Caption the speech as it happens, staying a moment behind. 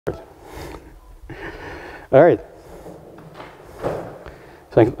All right.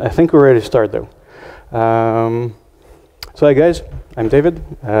 So I think we're ready to start, though. So hi, guys. I'm David.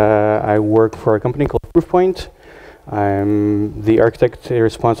 I work for a company called Proofpoint. I'm the architect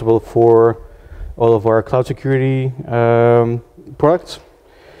responsible for all of our cloud security products.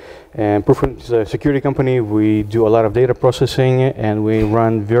 And Proofpoint is a security company. We do a lot of data processing, and we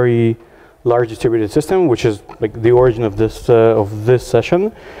run very large distributed system, which is like the origin of this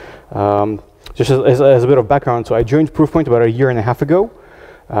session. Just as a bit of background, so I joined Proofpoint about 1.5 years ago,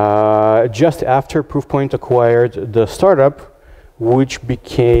 just after Proofpoint acquired the startup, which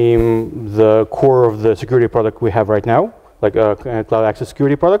became the core of the security product we have right now, like a cloud access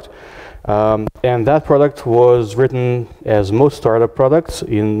security product. And that product was written, as most startup products,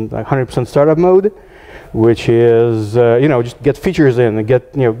 in 100% startup mode, which is just get features in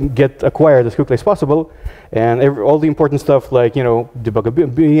and get acquired as quickly as possible, and all the important stuff like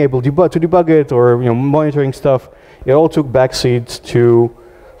being able to debug it or monitoring stuff, it all took backseat to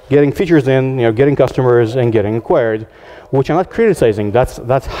getting features in, getting customers and getting acquired, which I'm not criticizing.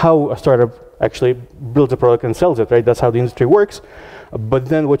 That's how a startup actually builds a product and sells it, right? That's how the industry works. But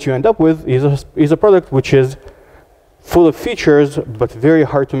then what you end up with is a product which is full of features, but very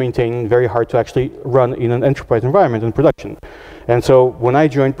hard to maintain, very hard to actually run in an enterprise environment in production. And so when I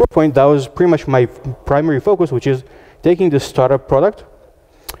joined Proofpoint, that was pretty much my primary focus, which is taking this startup product,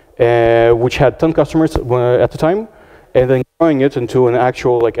 which had 10 customers at the time, and then growing it into an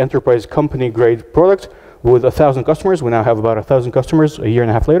actual enterprise company-grade product with 1,000 customers. We now have about 1,000 customers 1.5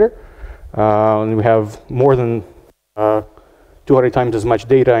 years later. And we have more than 200 times as much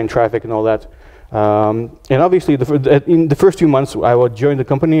data and traffic and all that. And obviously, in the first few months, I would join the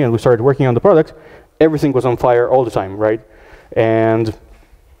company and we started working on the product. Everything was on fire all the time, right? And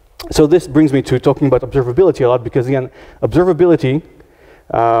so this brings me to talking about observability a lot, because again, observability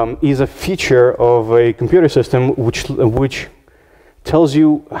is a feature of a computer system which tells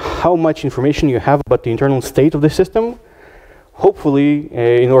you how much information you have about the internal state of the system, hopefully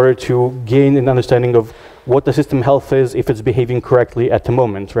in order to gain an understanding of what the system health is, if it's behaving correctly at the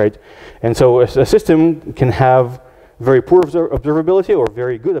moment, right? And so a system can have very poor observability or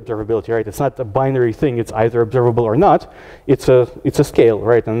very good observability, right? It's not a binary thing. It's either observable or not. It's a scale,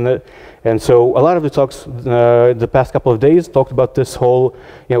 right? And so a lot of the talks the past couple of days talked about this whole,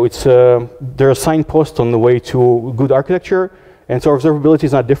 there are signposts on the way to good architecture. And so observability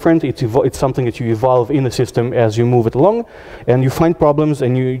is not different. It's something that you evolve in the system as you move it along, and you find problems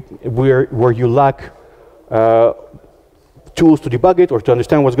and where you lack tools to debug it or to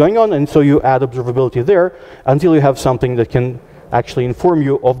understand what's going on, and so you add observability there until you have something that can actually inform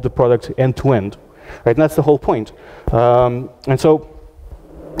you of the product end to end, right? And that's the whole point. And so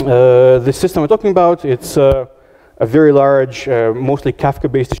the system I'm talking about, it's a very large, mostly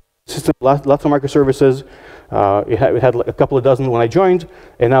Kafka-based system, lots of microservices. It had a couple of dozen when I joined,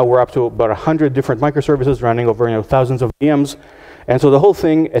 and now we're up to about 100 different microservices running over thousands of VMs. And so the whole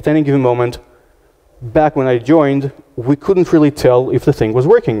thing, at any given moment, back when I joined, we couldn't really tell if the thing was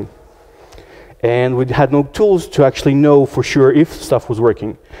working. And we had no tools to actually know for sure if stuff was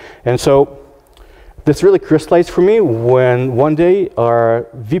working. And so this really crystallized for me when one day our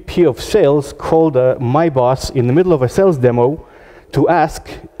VP of sales called my boss in the middle of a sales demo to ask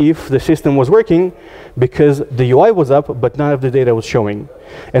if the system was working, because the UI was up, but none of the data was showing.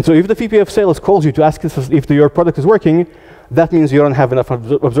 And so if the VP of sales calls you to ask if your product is working, that means you don't have enough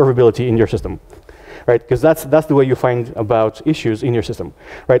observability in your system, right? Because that's the way you find about issues in your system,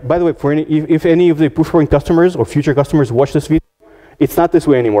 right? By the way, if any of the Proofpoint customers or future customers watch this video, it's not this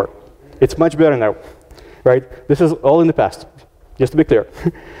way anymore. It's much better now, right? This is all in the past, just to be clear,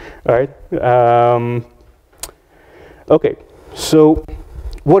 all right? Okay. So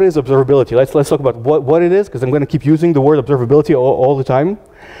what is observability? Let's talk about what it is, because I'm going to keep using the word observability all the time.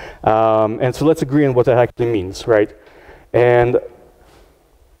 And so let's agree on what that actually means, right? And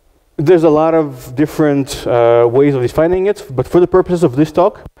there's a lot of different ways of defining it, but for the purposes of this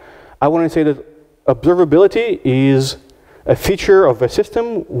talk, I want to say that observability is a feature of a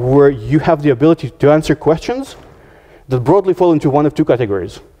system where you have the ability to answer questions that broadly fall into one of two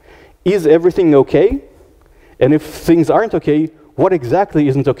categories. Is everything okay? And if things aren't okay, what exactly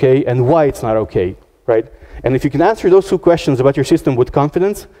isn't okay and why it's not okay, right? And if you can answer those two questions about your system with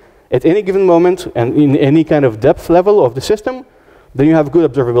confidence at any given moment and in any kind of depth level of the system, then you have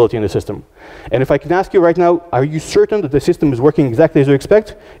good observability in the system. And if I can ask you right now, are you certain that the system is working exactly as you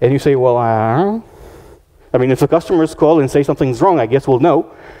expect? And you say, well, I mean, if the customers call and say something's wrong, I guess we'll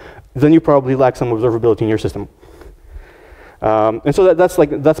know. Then you probably lack some observability in your system. And so that's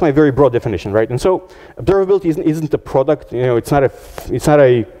my very broad definition, right? And so observability isn't a product. It's not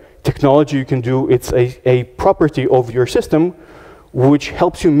a technology you can do. It's a property of your system which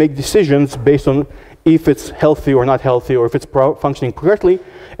helps you make decisions based on if it's healthy or not healthy, or if it's functioning correctly.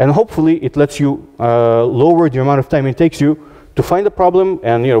 And hopefully it lets you lower the amount of time it takes you to find the problem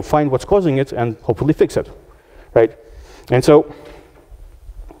and find what's causing it and hopefully fix it, right? And so,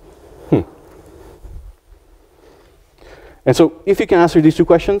 if you can answer these two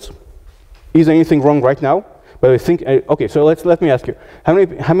questions, is anything wrong right now? But I think, okay, so let me ask you,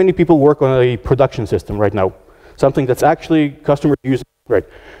 how many people work on a production system right now? Something that's actually customers using, right?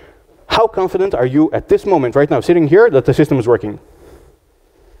 How confident are you at this moment, right now, sitting here, that the system is working?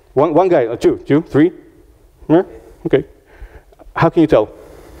 One guy, two, three? Yeah? Okay. How can you tell?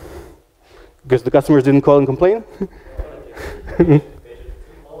 Because the customers didn't call and complain?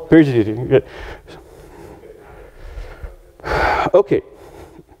 PagerDuty, good. Okay.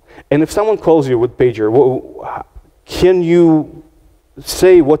 And if someone calls you with Pager, can you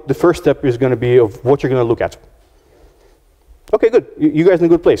say what the first step is going to be of what you're going to look at? Okay, good. You guys in a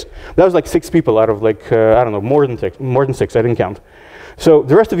good place. That was like 6 people out of like, I don't know, more than six, I didn't count. So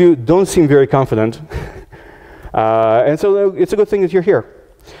the rest of you don't seem very confident. And so it's a good thing that you're here.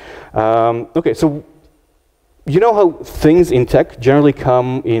 Okay, so you know how things in tech generally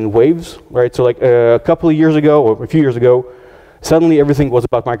come in waves, right? So like a couple of years ago, or a few years ago, suddenly everything was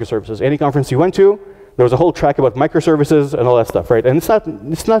about microservices. Any conference you went to, there was a whole track about microservices and all that stuff, right? And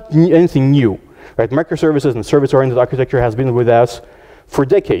it's not anything new. Right, microservices and service-oriented architecture has been with us for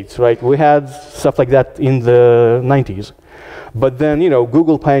decades, right? We had stuff like that in the 90s. But then,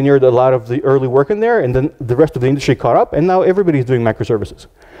 Google pioneered a lot of the early work in there, and then the rest of the industry caught up, and now everybody's doing microservices.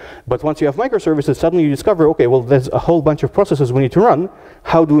 But once you have microservices, suddenly you discover, okay, well, there's a whole bunch of processes we need to run.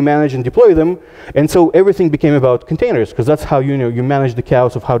 How do we manage and deploy them? And so everything became about containers, because that's how you manage the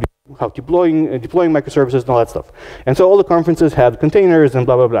chaos of how deploying microservices and all that stuff. And so all the conferences had containers and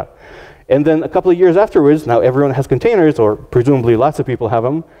blah, blah, blah. And then a couple of years afterwards, now everyone has containers, or presumably lots of people have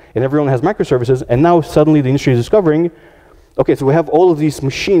them, and everyone has microservices, and now suddenly the industry is discovering, okay, so we have all of these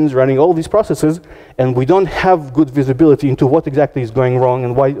machines running all of these processes, and we don't have good visibility into what exactly is going wrong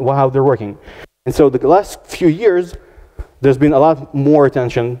and how they're working. And so the last few years, there's been a lot more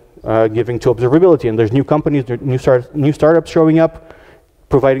attention given to observability, and there's new companies, new startups showing up,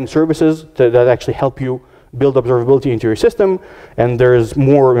 providing services that actually help you build observability into your system, and there's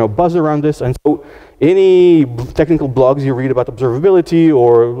more buzz around this. And so any technical blogs you read about observability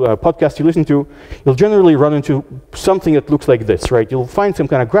or podcasts you listen to, you'll generally run into something that looks like this, right? You'll find some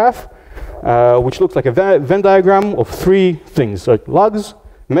kind of graph which looks like a Venn diagram of 3 things, like logs,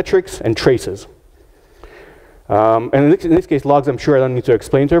 metrics, and traces. And in this case, logs, I'm sure I don't need to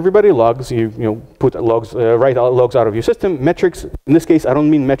explain to everybody. Logs, you put logs, write logs out of your system. Metrics, in this case, I don't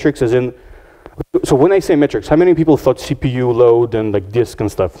mean metrics as in. So when I say metrics, how many people thought CPU load and like disk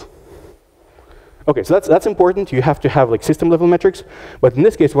and stuff? Okay, so that's important. You have to have like system level metrics. But in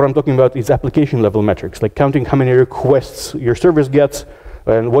this case, what I'm talking about is application level metrics, like counting how many requests your service gets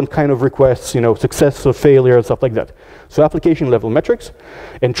and what kind of requests, success or failure and stuff like that. So application level metrics.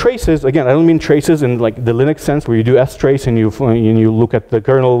 And traces, again, I don't mean traces in like the Linux sense where you do strace and you look at the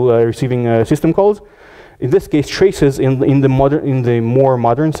kernel receiving system calls. In this case, traces in the more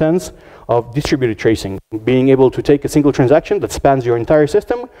modern sense of distributed tracing, being able to take a single transaction that spans your entire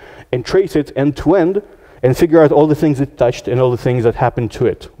system and trace it end to end and figure out all the things it touched and all the things that happened to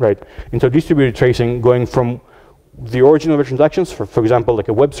it, right? And so distributed tracing going from the origin of the transactions, for example, like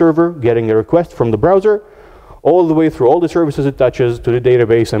a web server getting a request from the browser, all the way through all the services it touches to the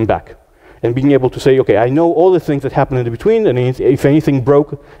database and back. And being able to say, okay, I know all the things that happen in between, and if anything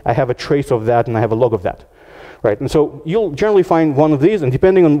broke, I have a trace of that and I have a log of that. Right, and so you'll generally find one of these, and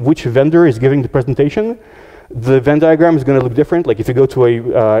depending on which vendor is giving the presentation, the Venn diagram is going to look different. Like if you go to a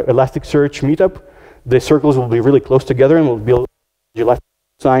Elasticsearch meetup, the circles will be really close together and will be a Elastic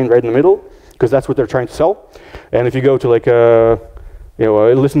sign right in the middle, because that's what they're trying to sell. And if you go to like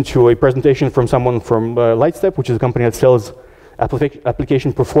listen to a presentation from someone from Lightstep, which is a company that sells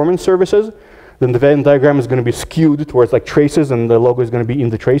application performance services, then the Venn diagram is going to be skewed towards like traces, and the logo is going to be in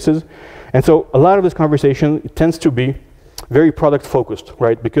the traces. And so a lot of this conversation tends to be very product focused,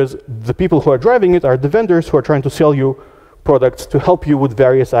 right? Because the people who are driving it are the vendors who are trying to sell you products to help you with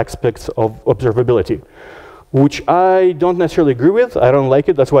various aspects of observability, which I don't necessarily agree with. I don't like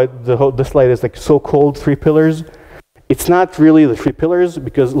it. That's why this slide is like so-called 3 pillars. It's not really the 3 pillars,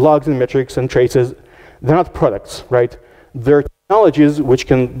 because logs and metrics and traces, they're not products, right? They're technologies which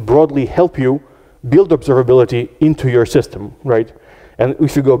can broadly help you build observability into your system, right? And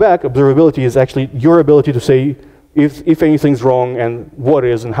if you go back, observability is actually your ability to say if anything's wrong and what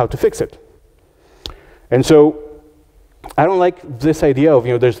is and how to fix it. And so I don't like this idea of,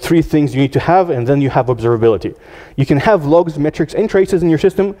 there's 3 things you need to have, and then you have observability. You can have logs, metrics, and traces in your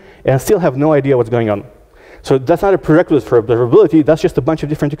system, and still have no idea what's going on. So that's not a prerequisite for observability. That's just a bunch of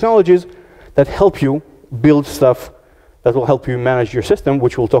different technologies that help you build stuff that will help you manage your system,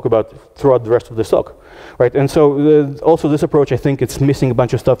 which we'll talk about throughout the rest of this talk, right? And so also this approach, I think it's missing a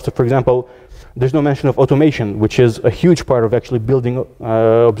bunch of stuff. So for example, there's no mention of automation, which is a huge part of actually building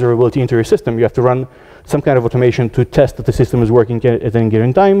observability into your system. You have to run some kind of automation to test that the system is working at any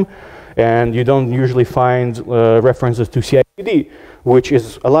given time. And you don't usually find references to CI/CD, which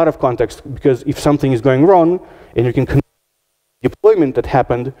is a lot of context, because if something is going wrong and you can connect the deployment that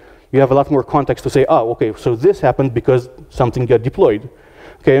happened, you have a lot more context to say, oh, okay, so this happened because something got deployed.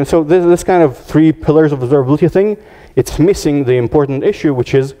 Okay, and so this kind of 3 pillars of observability thing, it's missing the important issue,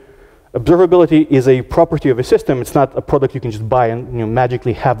 which is observability is a property of a system. It's not a product you can just buy and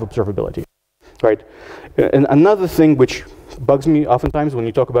magically have observability, right? And another thing which bugs me oftentimes when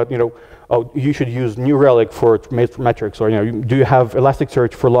you talk about, oh, you should use New Relic for metrics, or do you have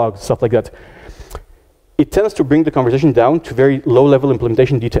Elasticsearch for logs, stuff like that. It tends to bring the conversation down to very low-level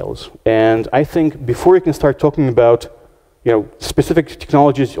implementation details. And I think before you can start talking about specific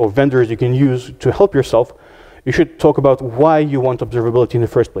technologies or vendors you can use to help yourself, you should talk about why you want observability in the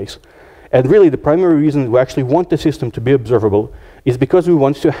first place. And really, the primary reason we actually want the system to be observable is because we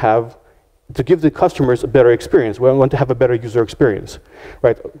want to give the customers a better experience. We want to have a better user experience,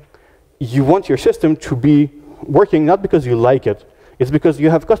 right? You want your system to be working not because you like it, it's because you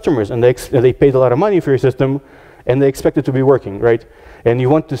have customers and they paid a lot of money for your system and they expect it to be working, right? And you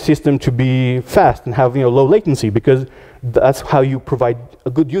want the system to be fast and have low latency, because that's how you provide a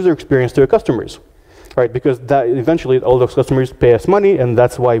good user experience to your customers, right? Because that eventually all those customers pay us money, and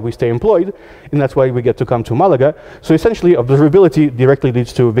that's why we stay employed, and that's why we get to come to Malaga. So essentially, observability directly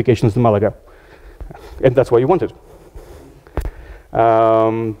leads to vacations to Malaga, and that's why you want it.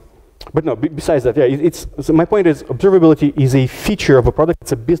 But no, besides that, yeah, so my point is observability is a feature of a product.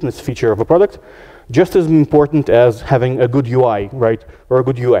 It's a business feature of a product, just as important as having a good UI, right, or a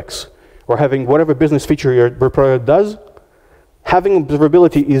good UX, or having whatever business feature your product does. Having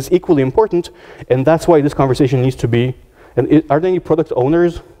observability is equally important, and that's why this conversation needs to be. And are there any product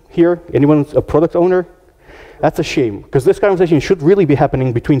owners here? Anyone a product owner? That's a shame, because this conversation should really be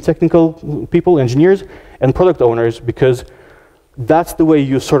happening between technical people, engineers, and product owners, because that's the way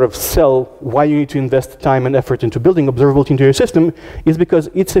you sort of sell why you need to invest time and effort into building observability into your system, is because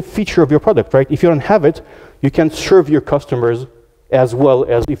it's a feature of your product, right? If you don't have it, you can't serve your customers as well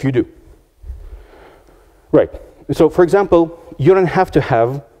as if you do. Right. So for example, you don't have to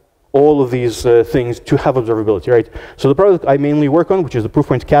have all of these things to have observability, right? So the product I mainly work on, which is the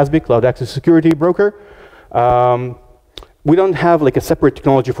Proofpoint CASB, Cloud Access Security Broker, we don't have like a separate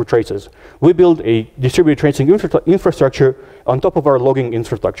technology for traces. We build a distributed tracing infrastructure on top of our logging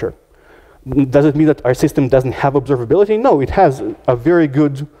infrastructure. Does it mean that our system doesn't have observability? No, it has a very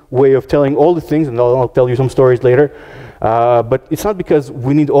good way of telling all the things, and I'll tell you some stories later. But it's not because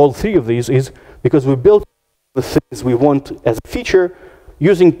we need all 3 of these, it's because we built the things we want as a feature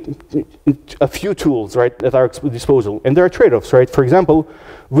using a few tools, right, at our disposal. And there are trade-offs, right? For example,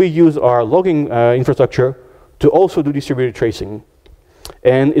 we use our logging infrastructure to also do distributed tracing.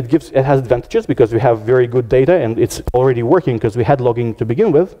 And it has advantages because we have very good data and it's already working because we had logging to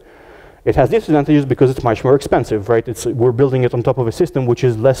begin with. It has disadvantages because it's much more expensive, right? We're building it on top of a system which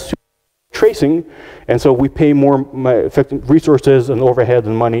is less tracing, and so we pay more resources and overhead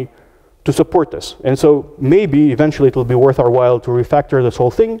and money to support this. And so maybe eventually it'll be worth our while to refactor this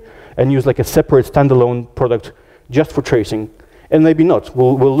whole thing and use like a separate standalone product just for tracing. And maybe not.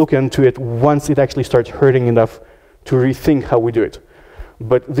 We'll look into it once it actually starts hurting enough to rethink how we do it.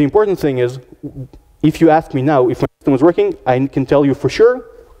 But the important thing is, if you ask me now if my system is working, I can tell you for sure.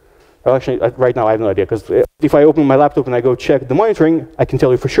 Well, actually, right now I have no idea, because if I open my laptop and I go check the monitoring, I can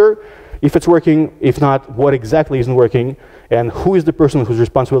tell you for sure if it's working, if not, what exactly isn't working, and who is the person who's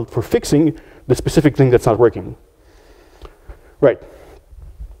responsible for fixing the specific thing that's not working. Right.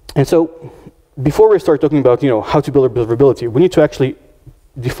 And so, before we start talking about how to build observability, we need to actually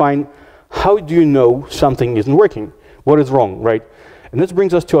define how do you know something isn't working? What is wrong, right? And this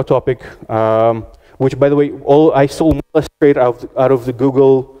brings us to a topic, which, by the way, I stole more or less straight out of the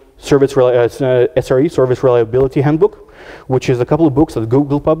Google SRE, Service Reliability Handbook, which is a couple of books that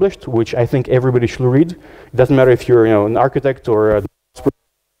Google published, which I think everybody should read. It doesn't matter if you're an architect or a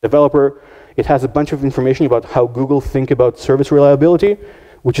developer. It has a bunch of information about how Google think about service reliability,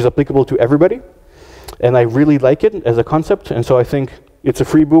 which is applicable to everybody. And I really like it as a concept, and so I think it's a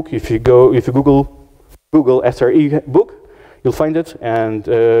free book. If you Google SRE book, you'll find it, and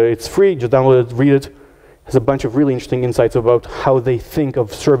it's free. Just download it, read it. has a bunch of really interesting insights about how they think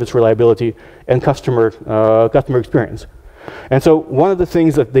of service reliability and customer experience. And so one of the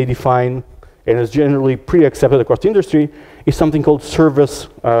things that they define, and is generally pretty accepted across the industry, is something called service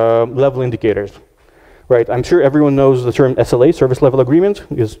level indicators. Right? I'm sure everyone knows the term SLA, service level agreement,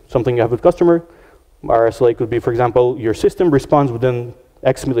 is something you have with customer. Our SLA could be, for example, your system responds within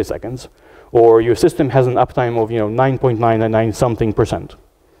X milliseconds, or your system has an uptime of 9.999 something percent.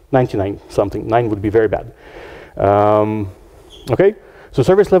 99 something, 9 would be very bad. Okay, so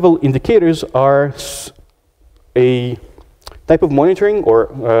service level indicators are a type of monitoring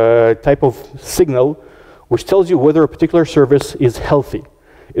or type of signal which tells you whether a particular service is healthy.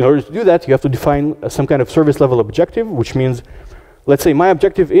 In order to do that, you have to define some kind of service level objective, which means, let's say my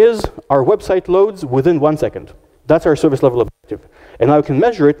objective is our website loads within 1 second. That's our service level objective. And now I can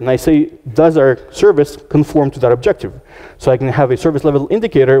measure it, and I say, does our service conform to that objective? So I can have a service level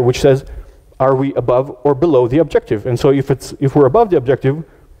indicator which says, are we above or below the objective? And so if we're above the objective,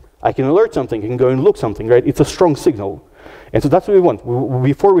 I can alert something, I can go and look something, right? It's a strong signal. And so that's what we want.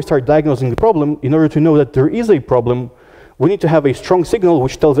 Before we start diagnosing the problem, in order to know that there is a problem, we need to have a strong signal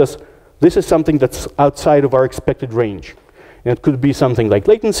which tells us this is something that's outside of our expected range. And it could be something like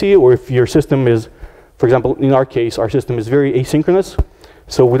latency, or if your system is, for example, in our case, our system is very asynchronous.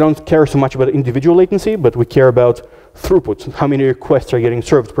 So we don't care so much about individual latency, but we care about throughput, how many requests are getting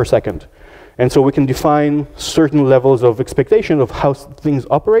served per second. And so we can define certain levels of expectation of how things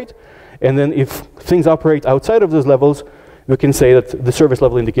operate. And then if things operate outside of those levels, we can say that the service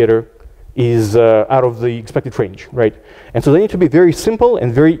level indicator is out of the expected range, right? And so they need to be very simple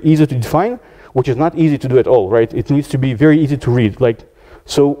and very easy to define, which is not easy to do at all, right? It needs to be very easy to read.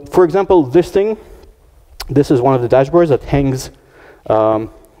 So for example, this is one of the dashboards that hangs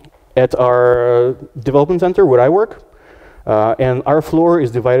at our development center where I work. And our floor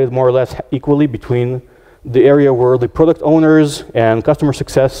is divided more or less equally between the area where the product owners and customer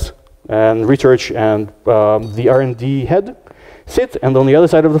success and research and the R&D head sit, and on the other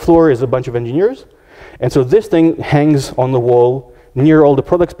side of the floor is a bunch of engineers. And so this thing hangs on the wall near all the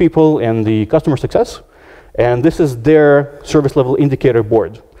products people and the customer success, and this is their service level indicator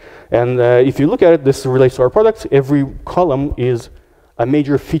board. And if you look at it, this relates to our products. Every column is a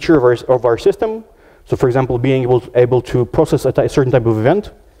major feature of our system. So for example, being able to process a certain type of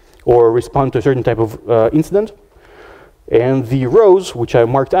event or respond to a certain type of incident. And the rows, which I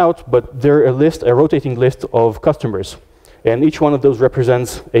marked out, but they're a rotating list of customers. And each one of those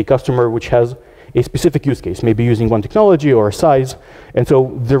represents a customer which has a specific use case, maybe using one technology or a size. And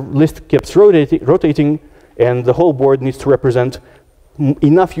so the list keeps rotating, and the whole board needs to represent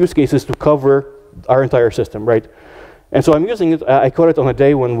enough use cases to cover our entire system, right? And so I'm using it. I caught it on a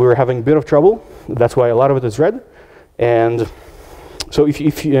day when we were having a bit of trouble. That's why a lot of it is red. And so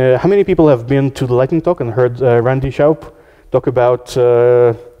how many people have been to the lightning talk and heard Randy Schaub talk about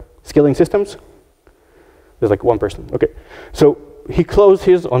scaling systems? There's like one person. Okay. So he closed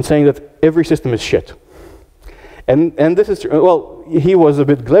his on saying that every system is shit. And this is, well, he was a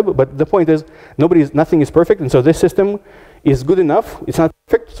bit glib, but the point is nothing is perfect. And so this system is good enough. It's not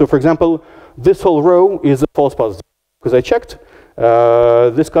perfect. So for example, this whole row is a false positive. Because I checked,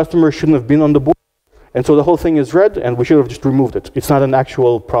 this customer shouldn't have been on the board. And so the whole thing is red, and we should have just removed it. It's not an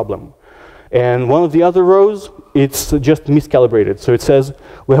actual problem. And one of the other rows, it's just miscalibrated. So it says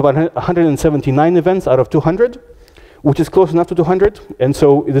we have 179 events out of 200, which is close enough to 200. And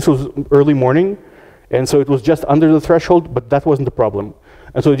so this was early morning. And so it was just under the threshold, but that wasn't the problem.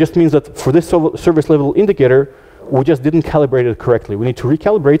 And so it just means that for this service level indicator, we just didn't calibrate it correctly. We need to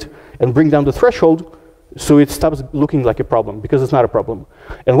recalibrate and bring down the threshold so it stops looking like a problem, because it's not a problem.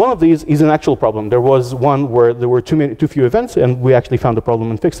 And one of these is an actual problem. There was one where there were too few events, and we actually found the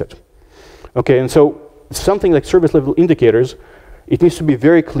problem and fixed it. Okay, and so something like service level indicators, it needs to be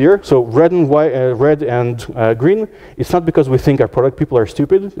very clear. So red and white, red and green, it's not because we think our product people are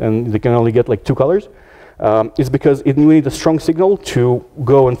stupid and they can only get like 2 colors. It's because we need a strong signal to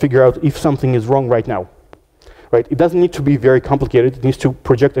go and figure out if something is wrong right now. Right? It doesn't need to be very complicated. It needs to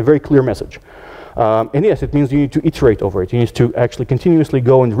project a very clear message. And yes, it means you need to iterate over it. You need to actually continuously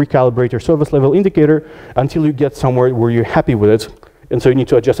go and recalibrate your service level indicator until you get somewhere where you're happy with it. And so you need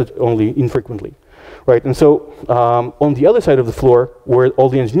to adjust it only infrequently. Right? And so on the other side of the floor, where all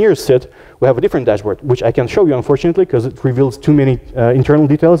the engineers sit, we have a different dashboard, which I can't show you, unfortunately, because it reveals too many internal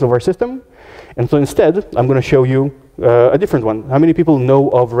details of our system. And so instead, I'm going to show you a different one. How many people know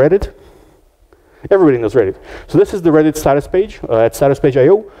of Reddit? Everybody knows Reddit. So this is the Reddit status page at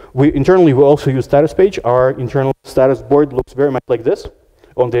statuspage.io. Internally, we also use status page. Our internal status board looks very much like this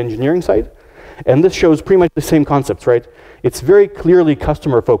on the engineering side. And this shows pretty much the same concepts, right? It's very clearly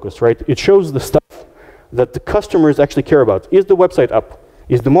customer focused, right? It shows the stuff that the customers actually care about. Is the website up?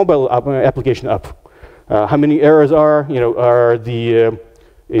 Is the mobile application up? How many errors are,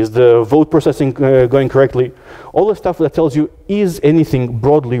 is the vote processing going correctly? All the stuff that tells you, is anything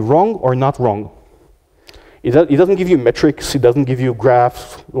broadly wrong or not wrong? It doesn't give you metrics, it doesn't give you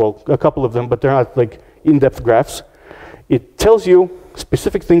graphs, well, a couple of them, but they're not like in-depth graphs. It tells you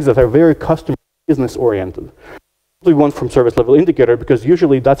specific things that are very customer business oriented. We want from service level indicator because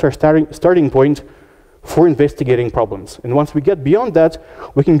usually that's our starting point for investigating problems. And once we get beyond that,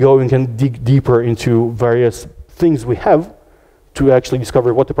 we can go and can dig deeper into various things we have to actually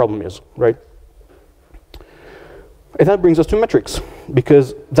discover what the problem is, right? And that brings us to metrics,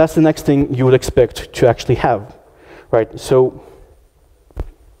 because that's the next thing you would expect to actually have, right? So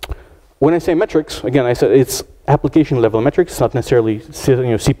when I say metrics, again, I said it's application level metrics, not necessarily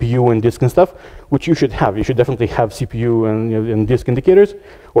CPU and disk and stuff, which you should have. You should definitely have CPU and disk indicators,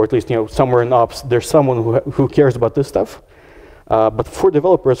 or at least somewhere in ops there's someone who cares about this stuff. But for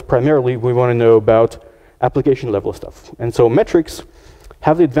developers, primarily, we want to know about application level stuff. And so metrics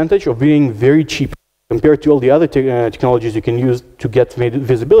have the advantage of being very cheap. Compared to all the other technologies you can use to get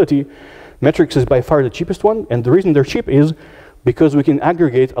visibility, metrics is by far the cheapest one. And the reason they're cheap is because we can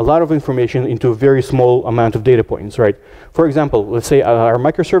aggregate a lot of information into a very small amount of data points, right? For example, let's say our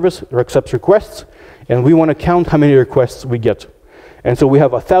microservice accepts requests, and we want to count how many requests we get. And so we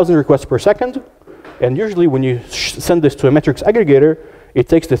have 1,000 requests per second. And usually when you send this to a metrics aggregator, it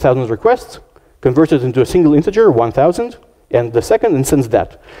takes the 1,000 requests, converts it into a single integer, 1,000, and the second, and sends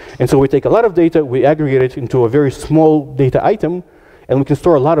that. And so we take a lot of data, we aggregate it into a very small data item, and we can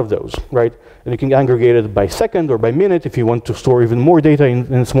store a lot of those, right? And you can aggregate it by second or by minute if you want to store even more data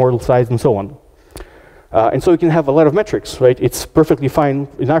in smaller size and so on. And so you can have a lot of metrics, right? It's perfectly fine.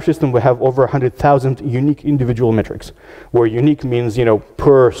 In our system, we have over 100,000 unique individual metrics, where unique means,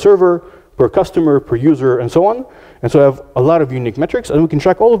 per server, per customer, per user, and so on. And so I have a lot of unique metrics, and we can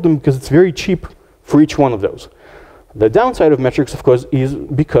track all of them because it's very cheap for each one of those. The downside of metrics, of course, is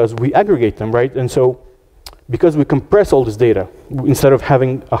because we aggregate them, right? And so because we compress all this data, instead of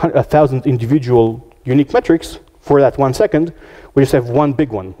having 1,000 individual unique metrics for that 1 second, we just have one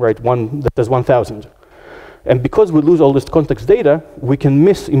big one, right? One that does 1,000. And because we lose all this context data, we can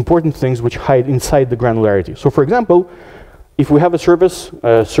miss important things which hide inside the granularity. So for example, if we have a service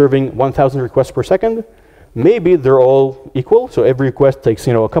serving 1,000 requests per second, maybe they're all equal, so every request takes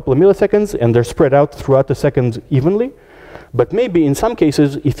a couple of milliseconds, and they're spread out throughout the second evenly. But maybe in some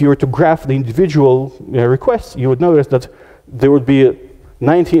cases, if you were to graph the individual requests, you would notice that there would be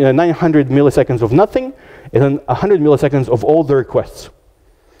 900 milliseconds of nothing, and then 100 milliseconds of all the requests.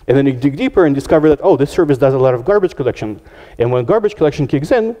 And then you dig deeper and discover that, oh, this service does a lot of garbage collection. And when garbage collection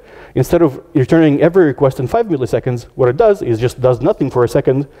kicks in, instead of returning every request in 5 milliseconds, what it does is just does nothing for a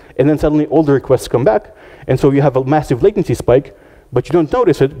second, and then suddenly all the requests come back. And so you have a massive latency spike, but you don't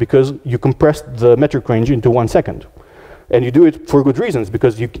notice it because you compressed the metric range into 1 second. And you do it for good reasons,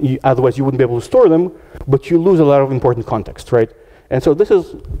 because otherwise you wouldn't be able to store them, but you lose a lot of important context, right? And so this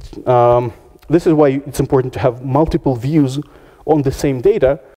is why it's important to have multiple views on the same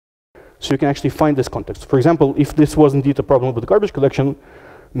data, so you can actually find this context. For example, if this was indeed a problem with garbage collection,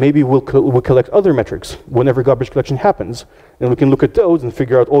 maybe we'll collect other metrics whenever garbage collection happens, and we can look at those and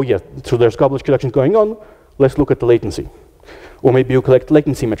figure out, oh yeah, so there's garbage collection going on, let's look at the latency. Or maybe you collect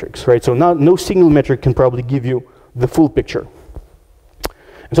latency metrics, right? So now no single metric can probably give you the full picture.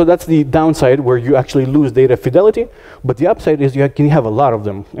 And so that's the downside, where you actually lose data fidelity, but the upside is you can have a lot of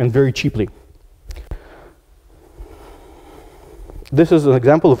them, and very cheaply. This is an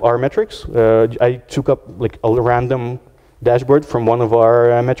example of our metrics. I took up like a random dashboard from one of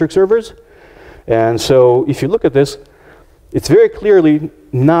our metric servers. And so if you look at this, it's very clearly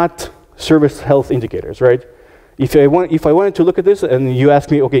not service health indicators, right? If I wanted to look at this and you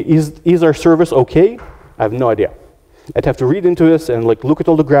ask me, okay, is our service okay? I have no idea. I'd have to read into this and like look at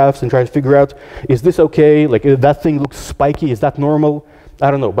all the graphs and try to figure out, is this okay? Like that thing looks spiky, is that normal?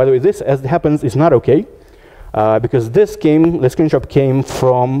 I don't know. By the way, this, as it happens, is not okay. Because this screenshot came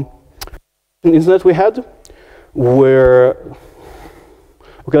from an incident we had where,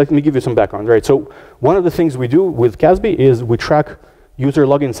 okay, let me give you some background, right? So one of the things we do with Casby is we track user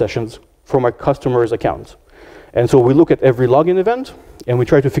login sessions from our customers' accounts. And so we look at every login event, and we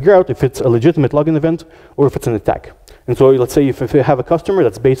try to figure out if it's a legitimate login event or if it's an attack. And so let's say if we have a customer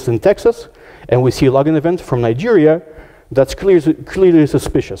that's based in Texas, and we see a login event from Nigeria, that's clearly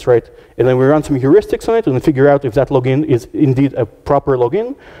suspicious, right? And then we run some heuristics on it and figure out if that login is indeed a proper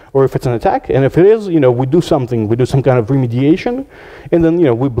login or if it's an attack. And if it is, we do something. We do some kind of remediation, and then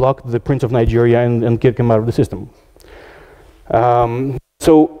we block the print of Nigeria and kick them out of the system.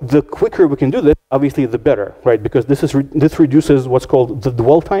 So the quicker we can do this, obviously the better, right? Because this reduces what's called the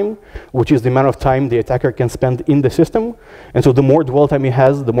dwell time, which is the amount of time the attacker can spend in the system. And so the more dwell time he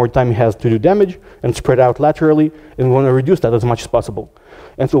has, the more time he has to do damage and spread out laterally, and we want to reduce that as much as possible.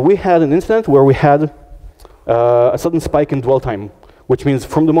 And so we had an incident where we had a sudden spike in dwell time, which means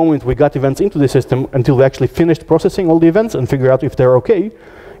from the moment we got events into the system until we actually finished processing all the events and figured out if they're okay,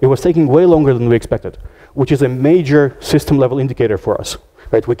 it was taking way longer than we expected, which is a major system level indicator for us.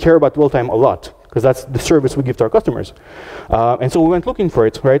 Right? We care about dwell time a lot, because that's the service we give to our customers. And so we went looking for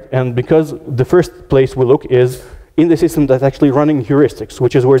it, right? And because the first place we look is in the system that's actually running heuristics,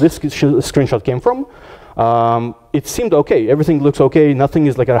 which is where this screenshot came from. It seemed okay. Everything looks okay. Nothing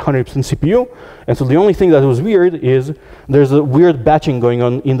is like at 100% CPU. And so the only thing that was weird is there's a weird batching going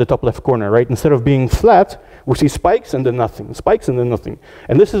on in the top left corner, right? Instead of being flat, we see spikes and then nothing, spikes and then nothing.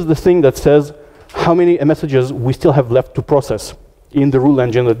 And this is the thing that says how many messages we still have left to process in the rule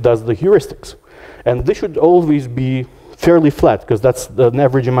engine that does the heuristics. And this should always be fairly flat, because that's the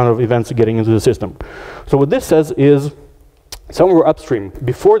average amount of events getting into the system. So what this says is somewhere upstream,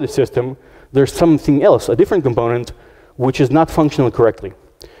 before the system, there's something else, a different component, which is not functional correctly.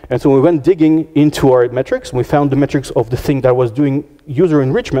 And so we went digging into our metrics, and we found the metrics of the thing that was doing user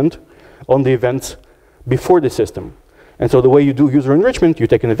enrichment on the events before the system. And so the way you do user enrichment, you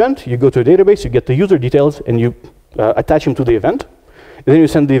take an event, you go to a database, you get the user details, and you attach them to the event. And then you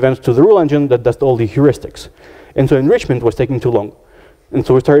send the events to the rule engine that does all the heuristics. And so enrichment was taking too long. And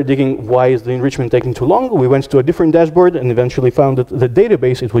so we started digging, why is the enrichment taking too long? We went to a different dashboard and eventually found that the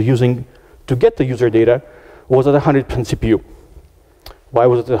database it was using to get the user data was at 100% CPU. Why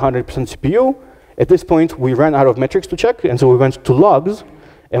was it at 100% CPU? At this point, we ran out of metrics to check, and so we went to logs,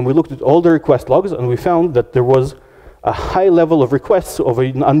 and we looked at all the request logs, and we found that there was a high level of requests of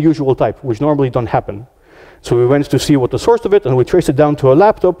an unusual type, which normally don't happen. So we went to see what the source of it, and we traced it down to a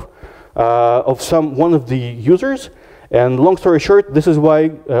laptop of one of the users. And long story short, this is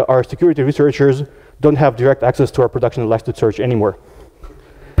why our security researchers don't have direct access to our production Elasticsearch anymore.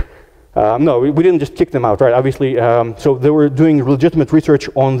 No, we didn't just kick them out, right? Obviously, so they were doing legitimate research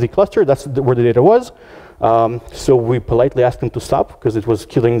on the cluster. That's where the data was. So we politely asked them to stop, because it was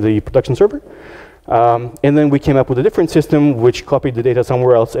killing the production server. And then we came up with a different system which copied the data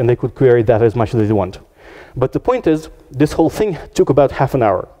somewhere else, and they could query that as much as they want. But the point is, this whole thing took about half an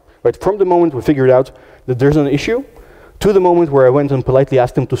hour. Right? From the moment we figured out that there's an issue, to the moment where I went and politely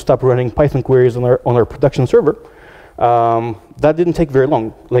asked them to stop running Python queries on our production server, that didn't take very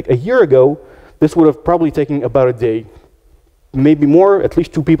long. Like a year ago, this would have probably taken about a day, maybe more, at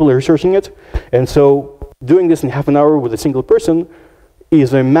least 2 people are researching it. And so doing this in half an hour with a single person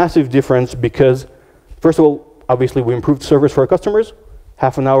is a massive difference, because first of all, obviously we improved service for our customers.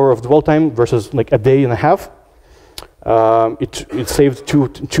 Half an hour of dwell time versus like a day and a half. It saved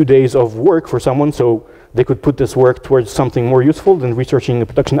two days of work for someone, so they could put this work towards something more useful than researching a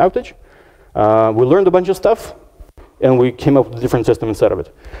production outage. We learned a bunch of stuff, and we came up with a different system instead of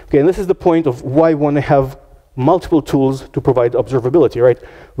it. Okay, and this is the point of why we want to have multiple tools to provide observability, right?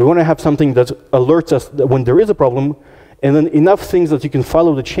 We want to have something that alerts us that when there is a problem, and then enough things that you can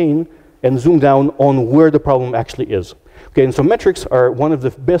follow the chain and zoom down on where the problem actually is. Okay, and so metrics are one of the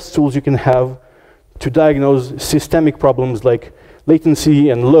best tools you can have to diagnose systemic problems like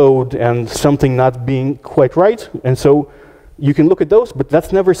latency and load and something not being quite right. And so you can look at those, but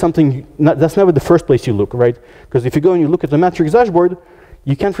that's never something, that's never the first place you look, right? Because if you go and you look at the metrics dashboard,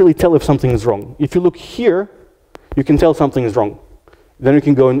 you can't really tell if something is wrong. If you look here, you can tell something is wrong. Then you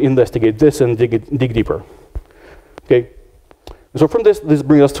can go and investigate this and dig deeper. Okay. So from this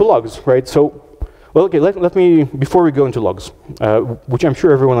brings us to logs, right? So, well, okay, let me, before we go into logs, which I'm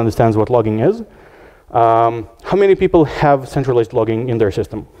sure everyone understands what logging is, how many people have centralized logging in their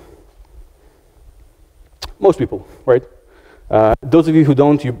system? Most people, right? Those of you who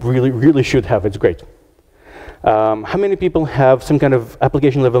don't, you really should have, it's great. How many people have some kind of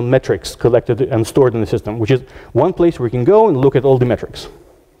application level metrics collected and stored in the system, which is one place where you can go and look at all the metrics?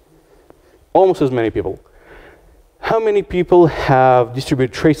 Almost as many people. How many people have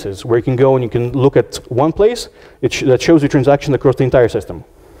distributed traces where you can go and you can look at one place that shows the transaction across the entire system?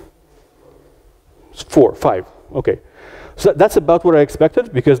 4, 5, okay. So that's about what I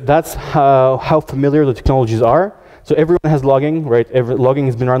expected, because that's how familiar the technologies are. So everyone has logging, right? Logging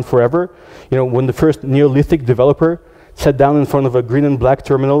has been around forever. You know, when the first Neolithic developer sat down in front of a green and black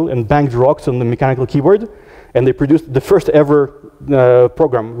terminal and banged rocks on the mechanical keyboard, and they produced the first ever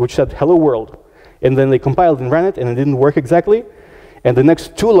program which said "Hello World," and then they compiled and ran it, and it didn't work exactly. And the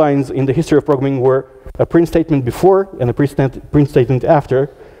next 2 lines in the history of programming were a print statement before and a print statement after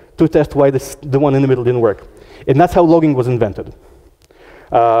to test why the one in the middle didn't work. And that's how logging was invented.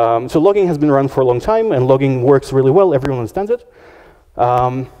 So logging has been around for a long time, and logging works really well. Everyone understands it.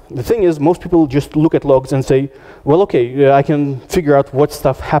 The thing is, most people just look at logs and say, well, okay, I can figure out what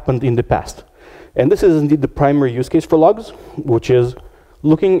stuff happened in the past. And this is indeed the primary use case for logs, which is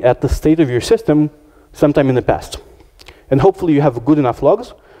looking at the state of your system sometime in the past. And hopefully you have good enough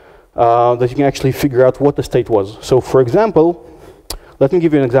logs that you can actually figure out what the state was. So for example, let me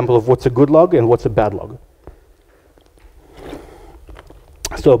give you an example of what's a good log and what's a bad log.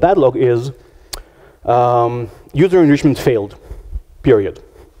 So a bad log is user enrichment failed, period.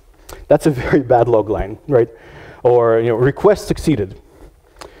 That's a very bad log line, right? Or request succeeded.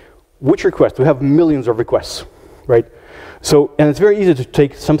 Which request? We have millions of requests, right? So, and it's very easy to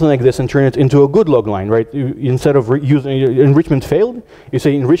take something like this and turn it into a good log line, right? Instead of using enrichment failed, you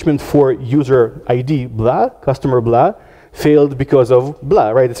say enrichment for user ID blah, customer blah, failed because of blah,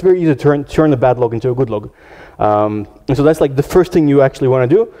 right? It's very easy to turn a bad log into a good log. And so that's like the first thing you actually want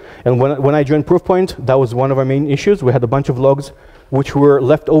to do. And when I joined Proofpoint, that was one of our main issues. We had a bunch of logs which were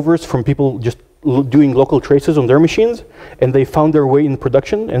leftovers from people just doing local traces on their machines, and they found their way in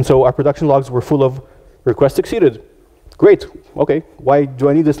production. And so our production logs were full of requests succeeded. Great, okay, why do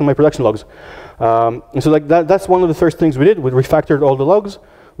I need this in my production logs? And so like that's one of the first things we did. We refactored all the logs.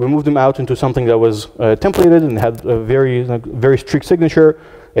 We moved them out into something that was templated and had a very strict signature,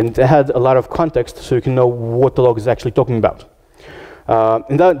 and it had a lot of context so you can know what the log is actually talking about.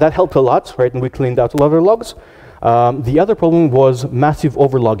 And that helped a lot, right? And we cleaned out a lot of the logs. The other problem was massive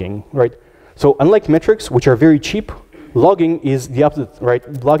overlogging, right? So unlike metrics, which are very cheap, logging is the opposite,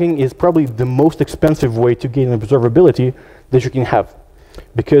 right? Logging is probably the most expensive way to gain observability that you can have.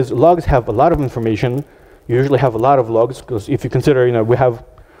 Because logs have a lot of information. You usually have a lot of logs, because if you consider, we have,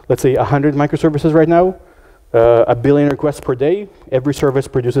 let's say, 100 microservices right now, 1 billion requests per day. Every service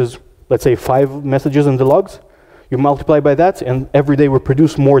produces, let's say, 5 messages in the logs. You multiply by that, and every day we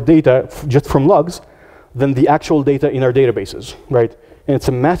produce more data just from logs than the actual data in our databases, right? And it's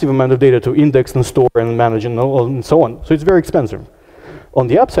a massive amount of data to index and store and manage and so on. So it's very expensive. On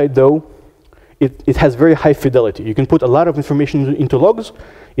the upside, though, it has very high fidelity. You can put a lot of information into logs.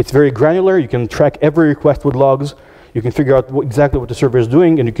 It's very granular. You can track every request with logs. You can figure out exactly what the server is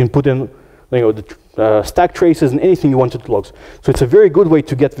doing, and you can put in the stack traces and anything you want into logs. So it's a very good way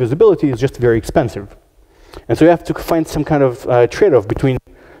to get visibility. It's just very expensive. And so you have to find some kind of trade-off between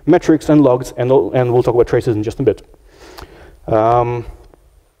metrics and logs, and we'll talk about traces in just a bit. And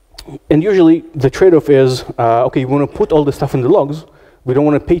usually the trade-off is, okay, you want to put all the stuff in the logs. We don't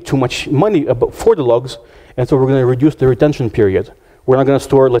want to pay too much money for the logs, and so we're going to reduce the retention period. We're not going to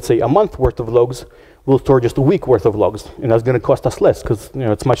store, let's say, a month worth of logs. We'll store just a week worth of logs, and that's going to cost us less because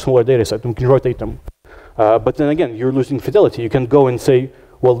it's a much smaller data set, and we can rotate them. But then again, you're losing fidelity. You can go and say,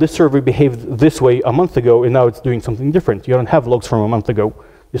 well, this server behaved this way a month ago, and now it's doing something different. You don't have logs from a month ago.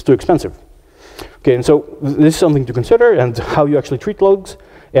 It's too expensive. Okay, and so this is something to consider, and how you actually treat logs,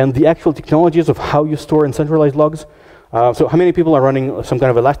 and the actual technologies of how you store and centralize logs. So how many people are running some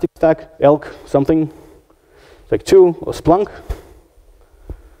kind of Elastic Stack, Elk, something? It's like 2, or Splunk?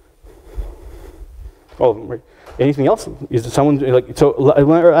 Oh, right. Anything else? Is there someone like, so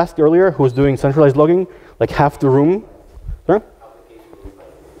when I asked earlier who was doing centralized logging, like half the room? Sorry?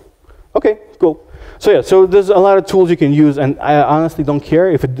 Okay, cool. So yeah, so there's a lot of tools you can use, and I honestly don't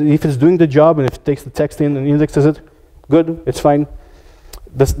care if it's doing the job and if it takes the text in and indexes it, good, it's fine.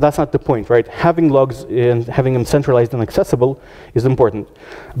 That's not the point, right? Having logs and having them centralized and accessible is important.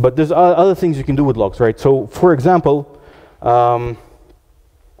 But there's other things you can do with logs, right? So for example, one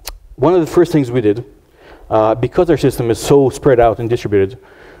of the first things we did, because our system is so spread out and distributed,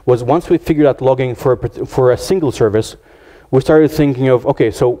 was once we figured out logging for a single service, we started thinking of,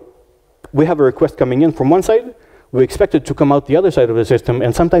 okay, so we have a request coming in from one side, we expect it to come out the other side of the system,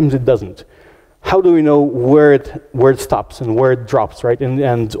 and sometimes it doesn't. How do we know where it stops and where it drops, right?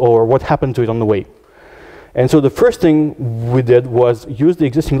 Or what happened to it on the way? And so the first thing we did was use the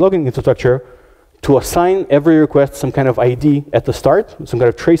existing logging infrastructure to assign every request some kind of ID at the start, some kind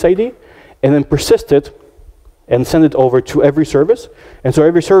of trace ID, and then persist it and send it over to every service. And so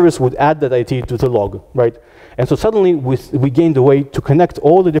every service would add that ID to the log, right? And so suddenly we gained a way to connect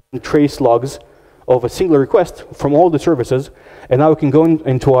all the different trace logs of a single request from all the services, and now we can go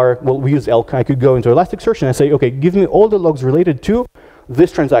into our, well, we use Elk. I could go into Elasticsearch and I say, okay, give me all the logs related to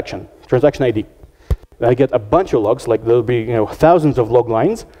this transaction ID. And I get a bunch of logs, like there'll be thousands of log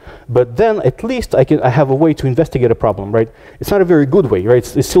lines, but then at least I have a way to investigate a problem, right? It's not a very good way,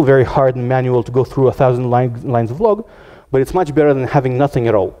 right? It's still very hard and manual to go through 1,000 lines of log, but it's much better than having nothing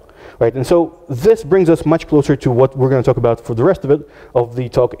at all. Right, and so this brings us much closer to what we're going to talk about for the rest of the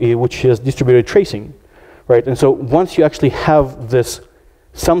talk, which is distributed tracing. Right, and so once you actually have this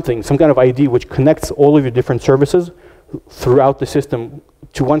some kind of ID which connects all of your different services throughout the system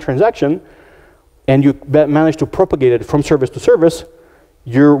to one transaction, and you manage to propagate it from service to service,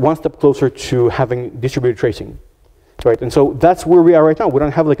 you're one step closer to having distributed tracing, right? And so that's where we are right now. We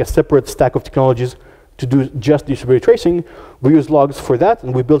don't have like a separate stack of technologies to do just distributed tracing. We use logs for that,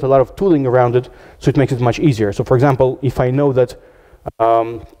 and we built a lot of tooling around it, so it makes it much easier. So for example, if I know that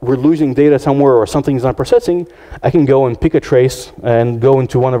we're losing data somewhere or something is not processing, I can go and pick a trace and go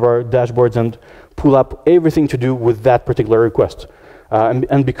into one of our dashboards and pull up everything to do with that particular request.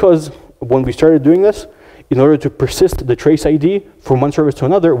 And because when we started doing this, in order to persist the trace ID from one service to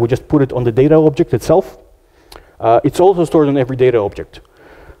another, we just put it on the data object itself. It's also stored on every data object.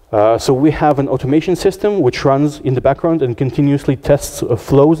 So we have an automation system which runs in the background and continuously tests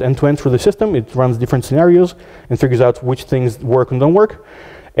flows end-to-end through the system. It runs different scenarios and figures out which things work and don't work.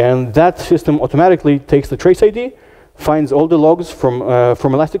 And that system automatically takes the trace ID, finds all the logs from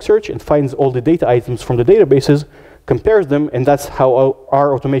Elasticsearch, and finds all the data items from the databases, compares them, and that's how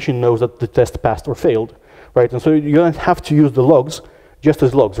our automation knows that the test passed or failed, right? And so you don't have to use the logs just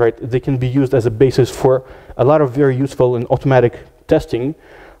as logs, right? They can be used as a basis for a lot of very useful and automatic testing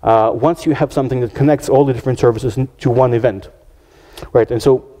once you have something that connects all the different services to one event, right? And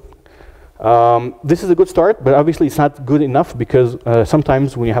so this is a good start, but obviously it's not good enough because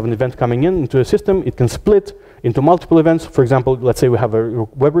sometimes when you have an event coming into a system, it can split into multiple events. For example, let's say we have a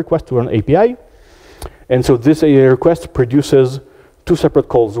web request to an API, and so this request produces two separate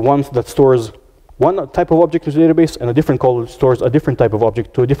calls, one that stores one type of object to the database, and a different call that stores a different type of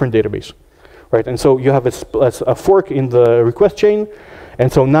object to a different database, right? And so you have a fork in the request chain,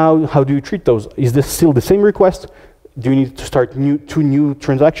 and so now how do you treat those? Is this still the same request? Do you need to start two new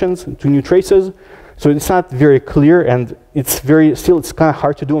transactions, two new traces? So it's not very clear, and it's kind of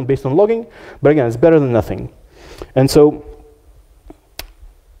hard to do based on logging, but again, it's better than nothing. And so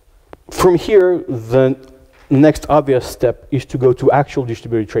from here, the next obvious step is to go to actual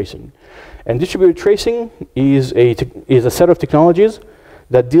distributed tracing. And distributed tracing is a set of technologies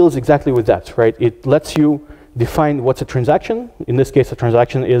that deals exactly with that, right? It lets you define what's a transaction. In this case, a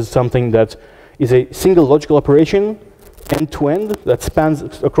transaction is something that is a single logical operation end-to-end that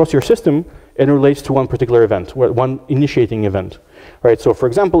spans across your system and relates to one particular event, one initiating event, right? So for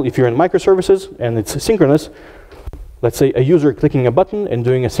example, if you're in microservices and it's synchronous, let's say a user clicking a button and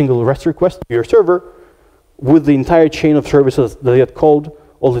doing a single REST request to your server, with the entire chain of services that get called,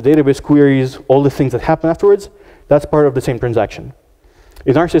 all the database queries, all the things that happen afterwards, that's part of the same transaction.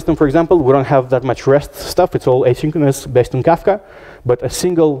 In our system, for example, we don't have that much REST stuff. It's all asynchronous based on Kafka, but a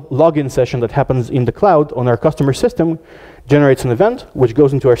single login session that happens in the cloud on our customer system generates an event, which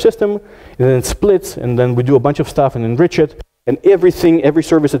goes into our system, and then it splits, and then we do a bunch of stuff and enrich it, and every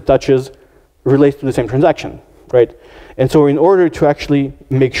service it touches relates to the same transaction, right? And so in order to actually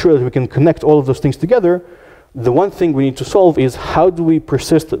make sure that we can connect all of those things together, the one thing we need to solve is how do we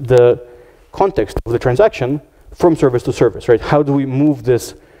persist the context of the transaction from service to service, right? How do we move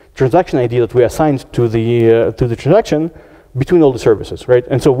this transaction ID that we assigned to the transaction between all the services, right?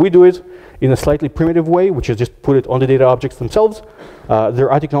 And so we do it in a slightly primitive way, which is just put it on the data objects themselves. There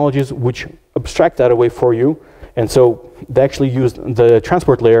are technologies which abstract that away for you, and so they actually use the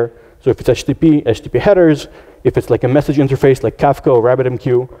transport layer. So if it's HTTP headers, if it's like a message interface like Kafka or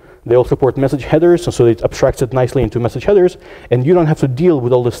RabbitMQ, they all support message headers, so it abstracts it nicely into message headers, and you don't have to deal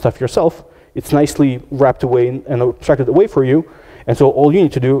with all this stuff yourself. It's nicely wrapped away and abstracted away for you, and so all you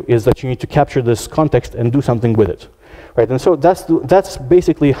need to do is that you need to capture this context and do something with it, right? And so that's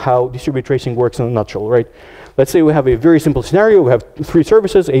basically how distributed tracing works in a nutshell, right? Let's say we have a very simple scenario. We have three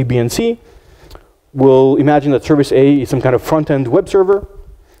services, A, B, and C. We'll imagine that service A is some kind of front-end web server,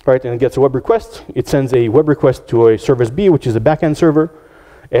 right? And it gets a web request. It sends a web request to a service B, which is a backend server.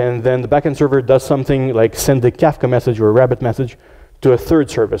 And then the backend server does something like send a Kafka message or a Rabbit message to a third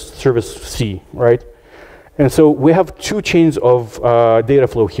service, service C, right? And so we have two chains of data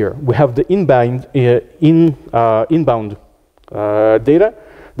flow here. We have the inbound data,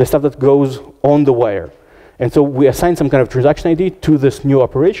 the stuff that goes on the wire. And so we assign some kind of transaction ID to this new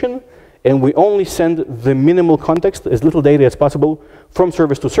operation, and we only send the minimal context, as little data as possible, from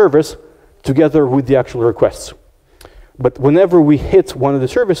service to service, together with the actual requests. But whenever we hit one of the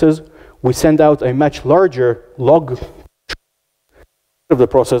services, we send out a much larger log of the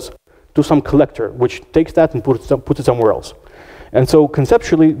process to some collector, which takes that and puts it somewhere else. And so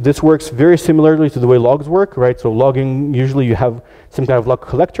conceptually, this works very similarly to the way logs work, right? So logging, usually you have some kind of log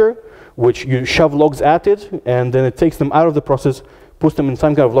collector, which you shove logs at it, and then it takes them out of the process, puts them in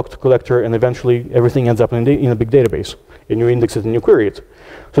some kind of log collector, and eventually everything ends up in a big database, and you index it and you query it.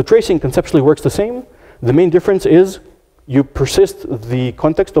 So tracing conceptually works the same. The main difference is you persist the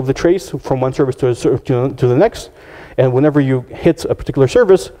context of the trace from one service to the next, and whenever you hit a particular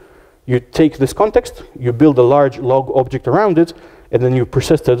service, you take this context, you build a large log object around it, and then you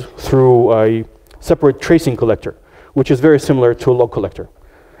persist it through a separate tracing collector, which is very similar to a log collector.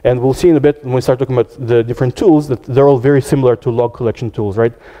 And we'll see in a bit when we start talking about the different tools that they're all very similar to log collection tools,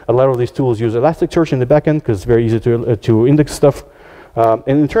 right? A lot of these tools use Elasticsearch in the backend because it's very easy to index stuff. And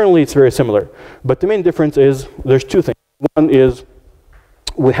internally, it's very similar. But the main difference is there's two things. One is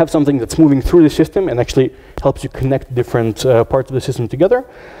we have something that's moving through the system and actually helps you connect different parts of the system together.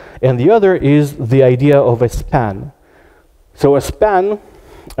 And the other is the idea of a span. So a span,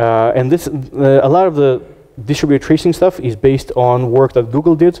 and this, a lot of the distributed tracing stuff is based on work that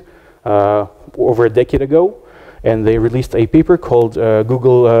Google did over a decade ago. And they released a paper called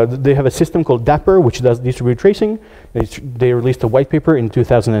they have a system called Dapper, which does distributed tracing. They released a white paper in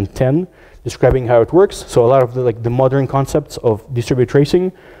 2010 describing how it works. So a lot of the modern concepts of distributed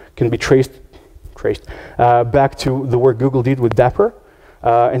tracing can be traced back to the work Google did with Dapper.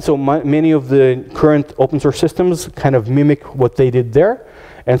 And so many of the current open source systems kind of mimic what they did there.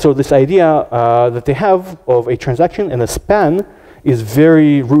 And so this idea that they have of a transaction and a span is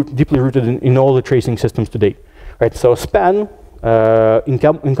very deeply rooted in all the tracing systems today. Right? So a span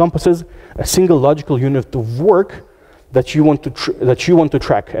encompasses a single logical unit of work that you want to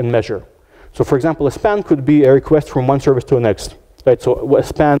track and measure. So for example, a span could be a request from one service to the next. Right? So a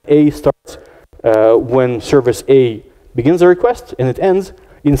span A starts when service A begins a request, and it ends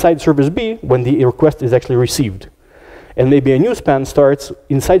inside service B when the request is actually received. And maybe a new span starts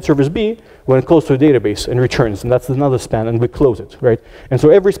inside service B when it calls to a database and returns, and that's another span, and we close it, right? And so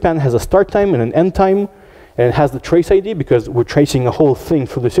every span has a start time and an end time, and it has the trace ID because we're tracing a whole thing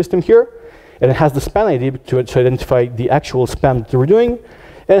through the system here, and it has the span ID to identify the actual span that we're doing,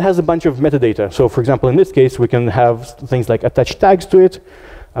 and it has a bunch of metadata. So for example, in this case, we can have things like attached tags to it,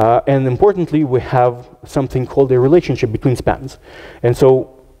 and importantly, we have something called a relationship between spans. And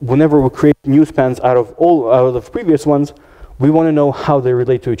so whenever we create new spans out of previous ones, we want to know how they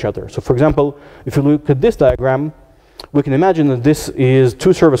relate to each other. So for example, if you look at this diagram, we can imagine that this is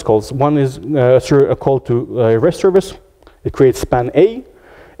two service calls. One is a call to a REST service. It creates span A,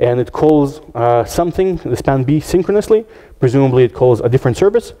 and it calls something, the span B, synchronously. Presumably, it calls a different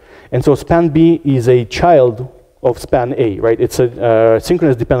service. And so span B is a child of span A, right? It's a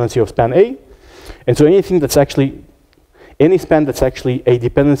synchronous dependency of span A. And so any span that's actually a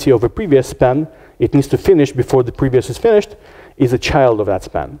dependency of a previous span, it needs to finish before the previous is finished, is a child of that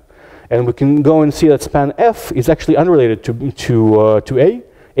span. And we can go and see that span F is actually unrelated to A.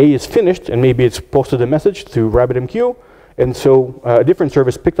 A is finished, and maybe it's posted a message to RabbitMQ, and so a different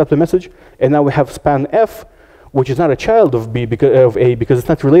service picked up the message, and now we have span F, which is not a child of A because it's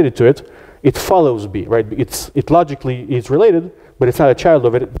not related to it. It follows B, right? It logically is related, but it's not a child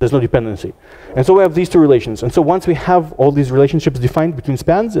of it. There's no dependency. And so we have these two relations. And so once we have all these relationships defined between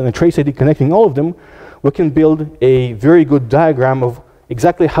spans and a trace ID connecting all of them, we can build a very good diagram of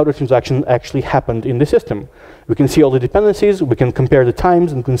exactly how the transaction actually happened in the system. We can see all the dependencies, we can compare the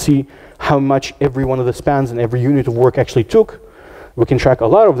times, and we can see how much every one of the spans and every unit of work actually took. We can track a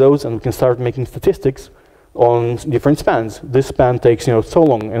lot of those, and we can start making statistics on different spans. This span takes so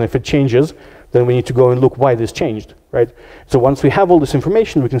long, and if it changes, then we need to go and look why this changed, right? So once we have all this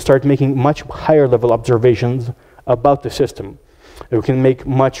information, we can start making much higher level observations about the system. And we can make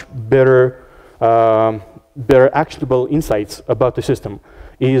much better actionable insights about the system.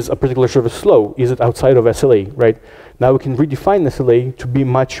 Is a particular service slow? Is it outside of SLA, right? Now we can redefine SLA to be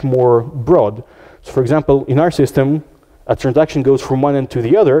much more broad. So for example, in our system, a transaction goes from one end to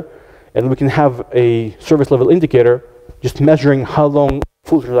the other, and we can have a service level indicator just measuring how long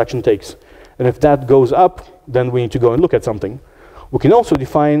full transaction takes. And if that goes up, then we need to go and look at something. We can also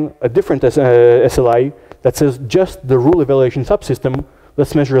define a different SLI that says just the rule evaluation subsystem,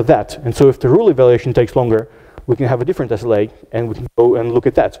 let's measure that. And so if the rule evaluation takes longer, we can have a different SLA, and we can go and look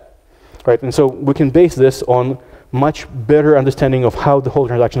at that. Right? And so we can base this on much better understanding of how the whole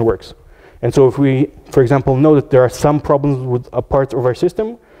transaction works. And so if we, for example, know that there are some problems with a part of our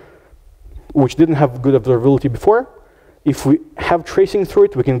system which didn't have good observability before, if we have tracing through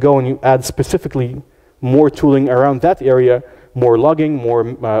it, we can go and add specifically more tooling around that area, more logging, more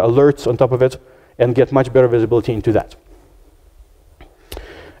alerts on top of it, and get much better visibility into that.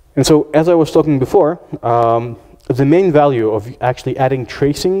 And so, as I was talking before, the main value of actually adding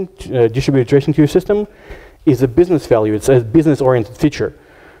tracing, distributed tracing to your system is a business value. It's a business-oriented feature.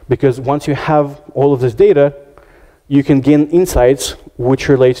 Because once you have all of this data, you can gain insights which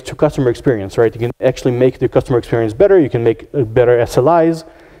relate to customer experience, right? You can actually make the customer experience better. You can make better SLIs.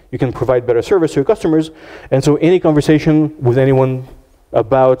 you can provide better service to your customers. And so any conversation with anyone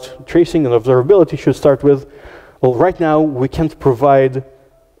about tracing and observability should start with, well, right now we can't provide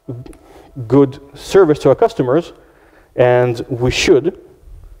good service to our customers, and we should.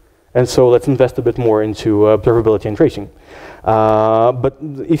 And so let's invest a bit more into observability and tracing. But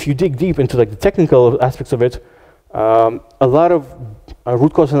if you dig deep into like the technical aspects of it, a lot of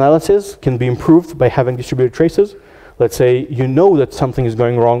root cause analysis can be improved by having distributed traces. Let's say you know that something is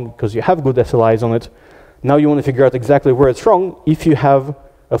going wrong because you have good SLIs on it. Now you want to figure out exactly where it's wrong. If you have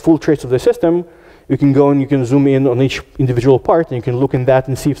a full trace of the system, you can go and you can zoom in on each individual part, and you can look in that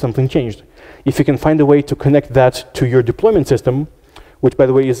and see if something changed. If you can find a way to connect that to your deployment system, which, by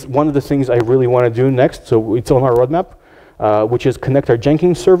the way, is one of the things I really want to do next, so it's on our roadmap, which is connect our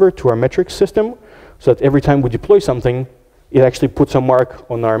Jenkins server to our metrics system, so that every time we deploy something, it actually puts a mark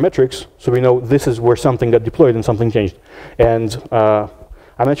on our metrics, so we know this is where something got deployed and something changed. And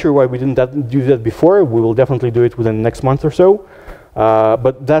I'm not sure why we didn't do that before. We will definitely do it within the next month or so.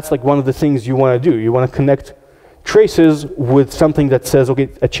 But that's like one of the things you want to do. You want to connect traces with something that says, okay,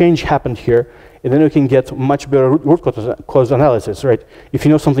 a change happened here, and then you can get much better root cause analysis, right? If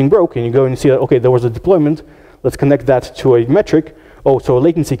you know something broke and you go and see that, okay, there was a deployment, let's connect that to a metric. Oh, so a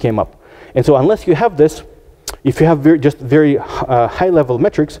latency came up. And so unless you have this, if you have very high-level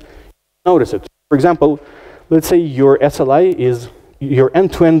metrics, you notice it. For example, let's say your SLI is, your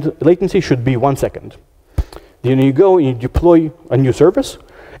end-to-end latency should be 1 second. Then you go and you deploy a new service,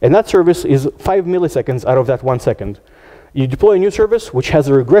 and that service is 5 milliseconds out of that 1 second. You deploy a new service which has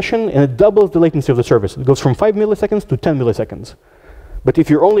a regression, and it doubles the latency of the service. It goes from 5 milliseconds to 10 milliseconds. But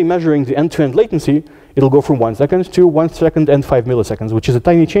if you're only measuring the end-to-end latency, it'll go from 1 second to 1 second and 5 milliseconds, which is a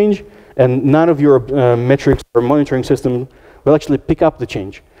tiny change, and none of your metrics or monitoring system will actually pick up the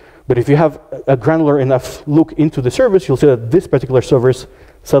change. But if you have a granular enough look into the service, you'll see that this particular service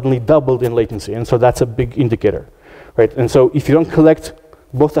suddenly doubled in latency, and so that's a big indicator, right? And so if you don't collect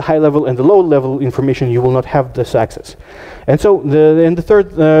both the high-level and the low-level information, you will not have this access. And so the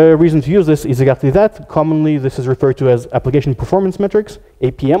third reason to use this is exactly that. Commonly, this is referred to as application performance metrics,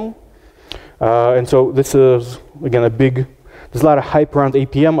 APM. And so this is, again, there's a lot of hype around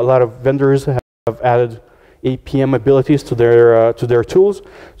APM. A lot of vendors have added APM abilities to their tools.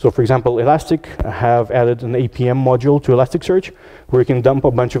 So for example, Elastic have added an APM module to Elasticsearch, where you can dump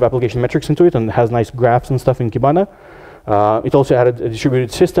a bunch of application metrics into it, and it has nice graphs and stuff in Kibana. It also added a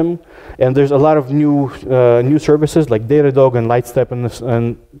distributed system, and there's a lot of new services like Datadog and Lightstep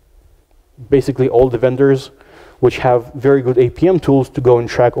and basically all the vendors which have very good APM tools to go and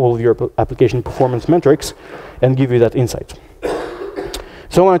track all of your application performance metrics and give you that insight.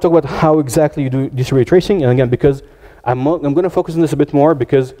 So I want to talk about how exactly you do distributed tracing, and again, because I'm going to focus on this a bit more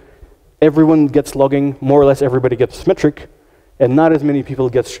because everyone gets logging, more or less everybody gets metric, and not as many people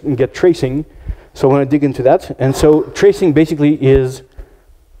get tracing. So I want to dig into that. And so tracing basically is,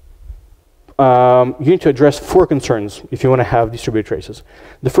 you need to address 4 concerns if you want to have distributed traces.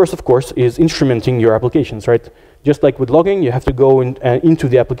 The first, of course, is instrumenting your applications, right? Just like with logging, you have to go into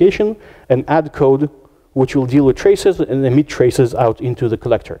the application and add code which will deal with traces and emit traces out into the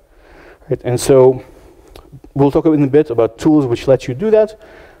collector. Right? And so we'll talk in a bit about tools which let you do that,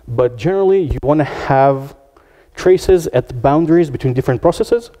 but generally you want to have traces at the boundaries between different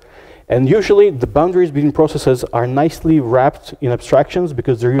processes. And usually the boundaries between processes are nicely wrapped in abstractions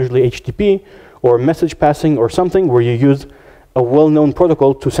because they're usually HTTP or message passing or something where you use a well-known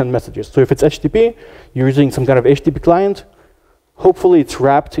protocol to send messages. So if it's HTTP, you're using some kind of HTTP client. Hopefully it's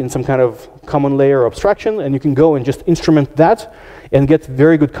wrapped in some kind of common layer or abstraction, and you can go and just instrument that and get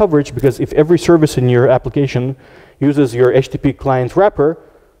very good coverage, because if every service in your application uses your HTTP client wrapper,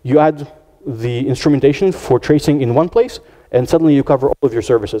 you add the instrumentation for tracing in one place, and suddenly you cover all of your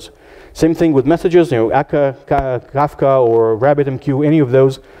services. Same thing with messages, Akka, Kafka, or RabbitMQ, any of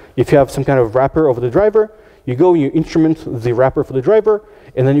those. If you have some kind of wrapper over the driver, you go and you instrument the wrapper for the driver,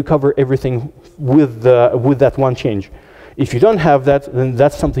 and then you cover everything with that one change. If you don't have that, then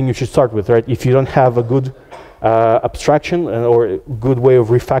that's something you should start with, right? If you don't have a good abstraction or a good way of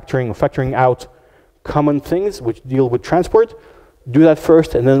refactoring or factoring out common things which deal with transport, do that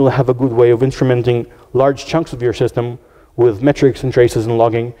first, and then you'll have a good way of instrumenting large chunks of your system with metrics and traces and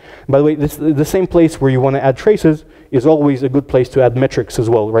logging. By the way, the same place where you want to add traces is always a good place to add metrics as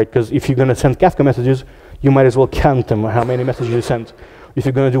well, right? Because if you're going to send Kafka messages, you might as well count them, how many messages you sent. If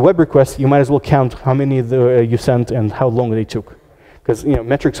you're going to do web requests, you might as well count how many you sent and how long they took. Because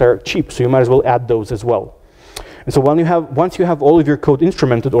metrics are cheap, so you might as well add those as well. And so once you have all of your code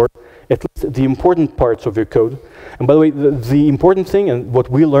instrumented, or at least the important parts of your code, and by the way, the important thing and what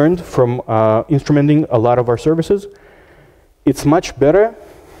we learned from instrumenting a lot of our services, it's much better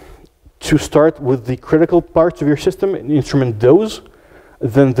to start with the critical parts of your system and instrument those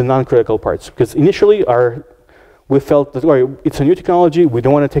than the non-critical parts. Because initially we felt that, all right, it's a new technology, we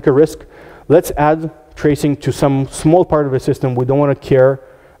don't want to take a risk. Let's add tracing to some small part of the system we don't want to care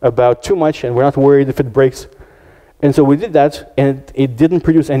about too much, and we're not worried if it breaks. And so we did that, and it didn't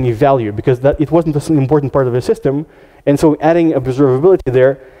produce any value because it wasn't an important part of the system. And so adding observability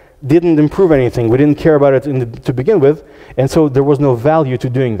there didn't improve anything. We didn't care about it to begin with, and so there was no value to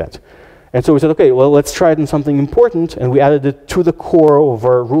doing that. And so we said, okay, well, let's try it in something important, and we added it to the core of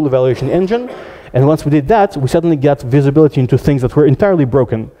our rule evaluation engine. And once we did that, we suddenly got visibility into things that were entirely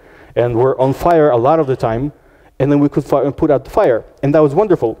broken and were on fire a lot of the time, and then we could put out the fire, and that was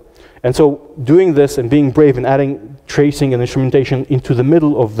wonderful. And so doing this and being brave and adding tracing and instrumentation into the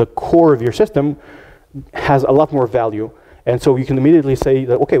middle of the core of your system has a lot more value. And so you can immediately say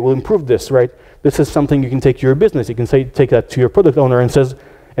that, okay, we'll improve this, right? This is something you can take to your business. You can take that to your product owner and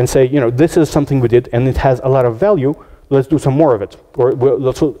say, you know, this is something we did and it has a lot of value. Let's do some more of it. Or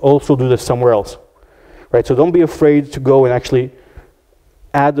let's also do this somewhere else, right? So don't be afraid to go and actually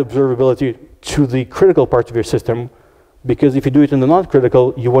add observability to the critical parts of your system, because if you do it in the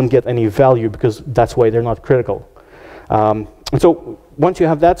non-critical, you won't get any value because that's why they're not critical. And so once you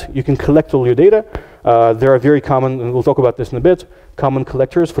have that, you can collect all your data. There are very common, and we'll talk about this in a bit, common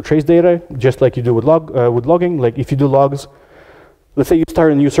collectors for trace data, just like you do with logging. Like if you do logs, let's say you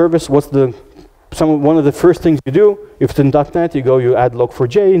start a new service, one of the first things you do, if it's in .NET, you add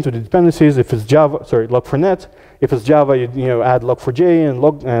log4j into the dependencies. If it's Java, sorry, log4net. If it's Java, you add log4j and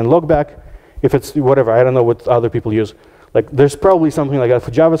logback. If it's whatever, I don't know what other people use. Like there's probably something like that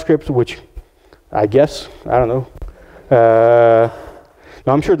for JavaScript, which I guess, I don't know.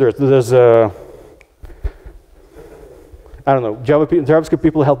 No, I'm sure there's I don't know, JavaScript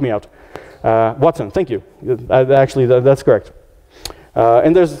people help me out. Watson, thank you. Actually, that's correct.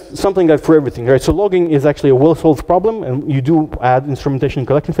 And there's something that for everything, right? So logging is actually a well-solved problem, and you do add instrumentation and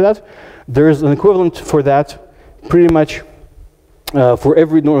collecting for that. There's an equivalent for that pretty much for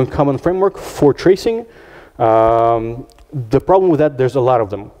every common framework for tracing. The problem with that, there's a lot of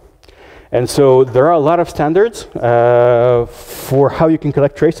them. And so there are a lot of standards for how you can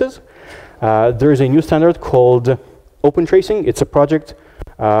collect traces. There is a new standard called Open Tracing. It's a project.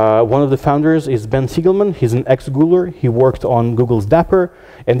 One of the founders is Ben Siegelman. He's an ex-Googler. He worked on Google's Dapper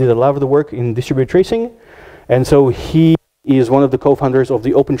and did a lot of the work in distributed tracing. And so he is one of the co-founders of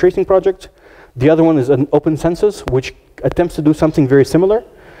the Open Tracing project. The other one is an Open Census, which attempts to do something very similar.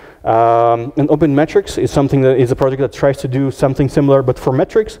 And Open Metrics is a project that tries to do something similar, but for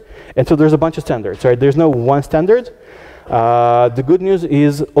metrics. And so there's a bunch of standards, right? There's no one standard. The good news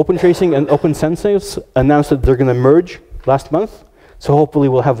is Open Tracing and Open Census announced that they're going to merge last month. So hopefully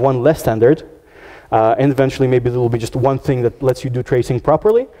we'll have one less standard. And eventually maybe there will be just one thing that lets you do tracing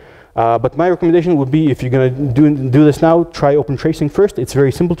properly. But my recommendation would be, if you're going to do this now, try Open Tracing first. It's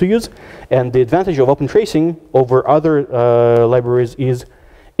very simple to use. And the advantage of Open Tracing over other libraries is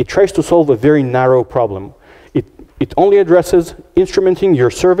it tries to solve a very narrow problem. It only addresses instrumenting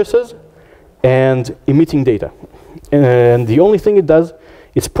your services and emitting data. And the only thing it does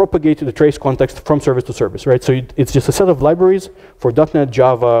is propagate the trace context from service to service, right? So it's just a set of libraries for .NET,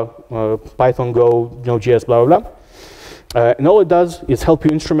 Java, Python, Go, Node.js, blah, blah, blah. And all it does is help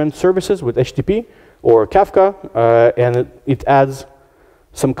you instrument services with HTTP or Kafka, and it adds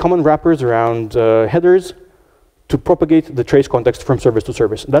some common wrappers around headers to propagate the trace context from service to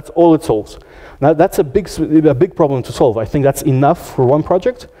service. That's all it solves. Now that's a big problem to solve. I think that's enough for one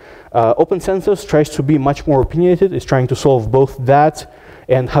project. Open Census tries to be much more opinionated. It's trying to solve both that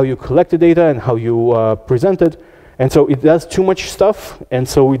and how you collect the data and how you present it. And so it does too much stuff, and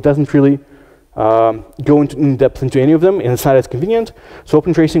so it doesn't really go in depth into any of them, and it's not as convenient. So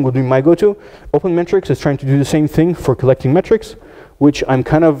Open Tracing would be my go-to. Open Metrics is trying to do the same thing for collecting metrics, which I'm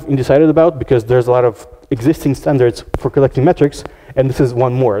kind of undecided about because there's a lot of existing standards for collecting metrics, and this is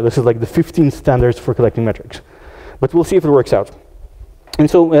one more. This is like the 15 standards for collecting metrics. But we'll see if it works out. And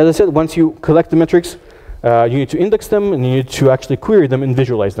so, as I said, once you collect the metrics, you need to index them, and you need to actually query them and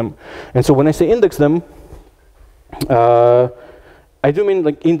visualize them. And so when I say index them, I do mean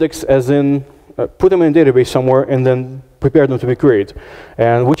like index as in put them in a database somewhere and then prepare them to be queried.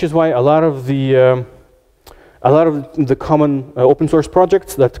 And which is why a lot of the common open source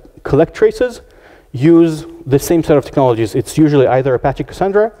projects that collect traces use the same set of technologies. It's usually either Apache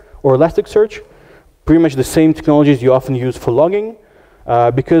Cassandra or Elasticsearch, pretty much the same technologies you often use for logging,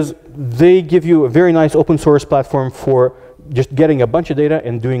 because they give you a very nice open source platform for just getting a bunch of data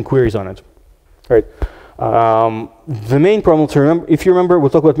and doing queries on it. Right. The main problem to remember, if you remember,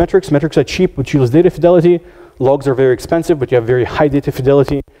 we'll talk about metrics. Metrics are cheap, which yields data fidelity. logs are very expensive, but you have very high data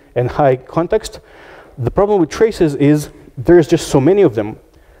fidelity and high context. The problem with traces is there's just so many of them.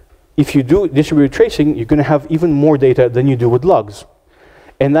 If you do distributed tracing, you're going to have even more data than you do with logs.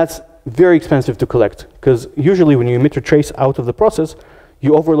 And that's very expensive to collect, because usually when you emit a trace out of the process,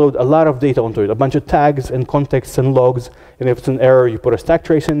 you overload a lot of data onto it, a bunch of tags and contexts and logs, and if it's an error, you put a stack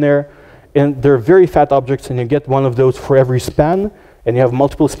trace in there. And they're very fat objects, and you get one of those for every span, and you have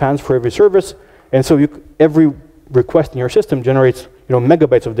multiple spans for every service. And so every request in your system generates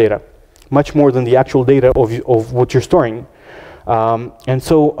megabytes of data, much more than the actual data of what you're storing. And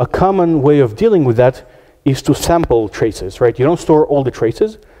so a common way of dealing with that is to sample traces, right? You don't store all the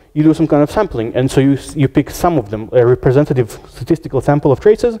traces, you do some kind of sampling. And so you pick some of them, a representative statistical sample of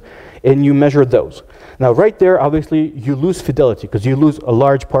traces, and you measure those. Now, right there, obviously, you lose fidelity, because you lose a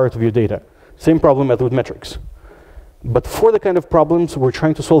large part of your data. Same problem as with metrics. But for the kind of problems we're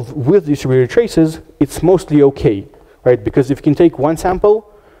trying to solve with distributed traces, it's mostly OK, right? Because if you can take one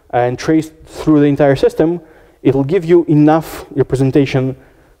sample and trace through the entire system, it'll give you enough representation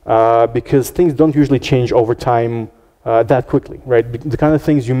because things don't usually change over time that quickly, right? The kind of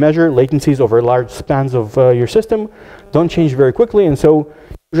things you measure, latencies over large spans of your system, don't change very quickly, and so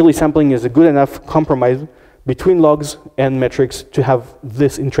usually sampling is a good enough compromise between logs and metrics to have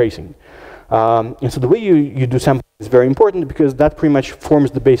this in tracing. And so the way you do sampling is very important, because that pretty much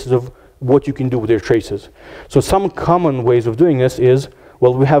forms the basis of what you can do with your traces. So some common ways of doing this is,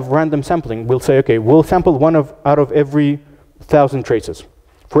 well, we have random sampling. We'll say, okay, we'll sample out of every 1,000 traces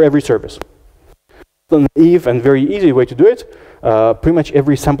for every service. An naive and very easy way to do it. Pretty much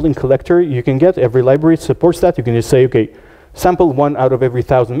every sampling collector you can get, every library supports that. You can just say, okay, sample 1 out of every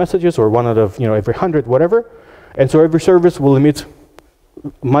 1,000 messages, or 1 out of every 100, whatever. And so every service will emit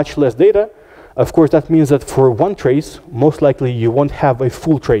much less data. Of course, that means that for one trace, most likely you won't have a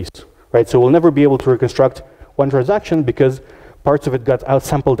full trace, right? So we'll never be able to reconstruct one transaction, because parts of it got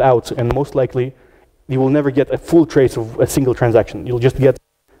sampled out, and most likely you will never get a full trace of a single transaction. You'll just get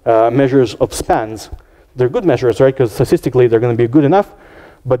measures of spans. They're good measures, right? Because statistically they're going to be good enough,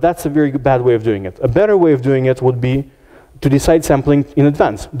 but that's a very bad way of doing it. A better way of doing it would be to decide sampling in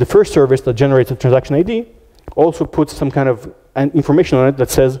advance. The first service that generates a transaction ID also puts some kind of information on it that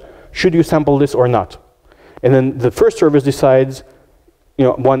says, should you sample this or not? And then the first service decides,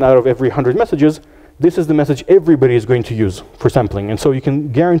 1 out of every 100 messages, this is the message everybody is going to use for sampling. And so you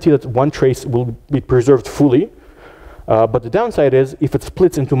can guarantee that one trace will be preserved fully. But the downside is, if it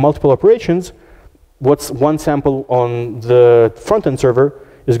splits into multiple operations, what's one sample on the front-end server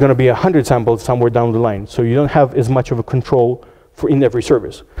is going to be 100 samples somewhere down the line. So you don't have as much of a control in every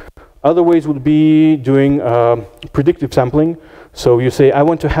service. Other ways would be doing predictive sampling. So you say, I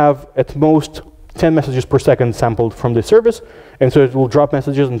want to have at most 10 messages per second sampled from this service. And so it will drop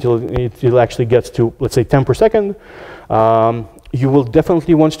messages until it actually gets to, let's say, 10 per second. You will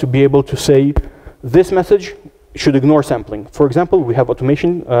definitely want to be able to say, this message should ignore sampling. For example, we have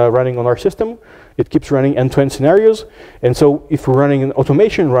automation running on our system. It keeps running end-to-end scenarios. And so if we're running an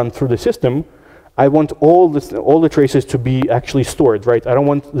automation run through the system, I want all the traces to be actually stored, right? I don't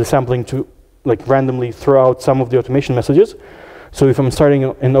want the sampling to randomly throw out some of the automation messages. So if I'm starting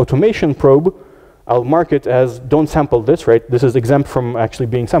an automation probe, I'll mark it as don't sample this, right? This is exempt from actually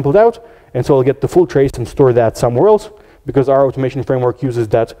being sampled out. And so I'll get the full trace and store that somewhere else, because our automation framework uses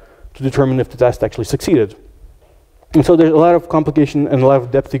that to determine if the test actually succeeded. And so there's a lot of complication and a lot of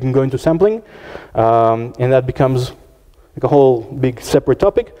depth you can go into sampling, and that becomes a whole big separate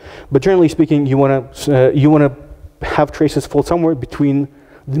topic. But generally speaking, you want to have traces fall somewhere between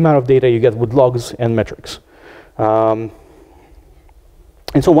the amount of data you get with logs and metrics. And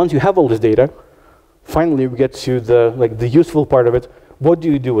so once you have all this data, finally we get to the useful part of it. What do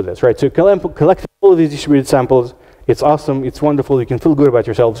you do with this, right? So collect all of these distributed samples. It's awesome. It's wonderful. You can feel good about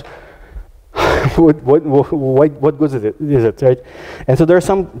yourselves. What good is it, right? And so there are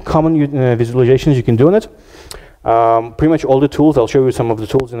some common visualizations you can do on it. Pretty much all the tools, I'll show you some of the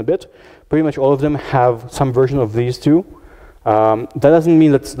tools in a bit. Pretty much all of them have some version of these two. That doesn't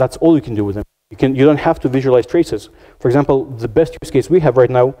mean that's all you can do with them. You don't have to visualize traces. For example, the best use case we have right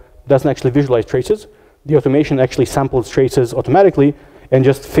now doesn't actually visualize traces. The automation actually samples traces automatically and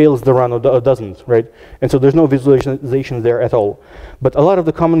just fails the run or doesn't, right? And so there's no visualization there at all. But a lot of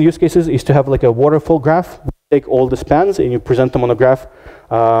the common use cases is to have like a waterfall graph. You take all the spans and you present them on a graph.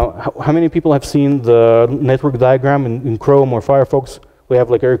 How many people have seen the network diagram in Chrome or Firefox? We have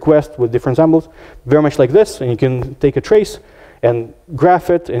like a request with different samples, very much like this, and you can take a trace and graph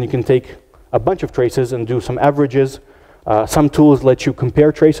it, and you can take a bunch of traces and do some averages. Some tools let you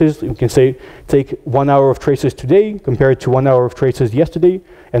compare traces. You can say, take 1 hour of traces today, compare it to 1 hour of traces yesterday,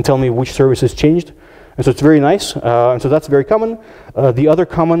 and tell me which services changed. And so it's very nice. And so that's very common. The other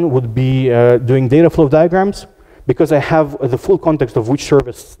common would be doing data flow diagrams. Because I have the full context of which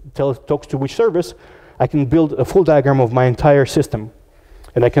service talks to which service, I can build a full diagram of my entire system.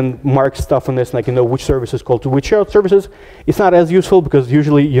 And I can mark stuff on this, and I can know which services call to which services. It's not as useful because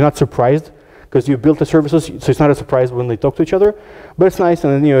usually you're not surprised because you built the services, so it's not a surprise when they talk to each other. But it's nice,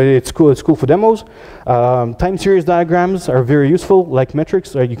 and it's cool. It's cool for demos. Time series diagrams are very useful, like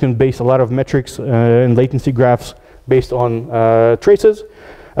metrics. You can base a lot of metrics and latency graphs based on traces.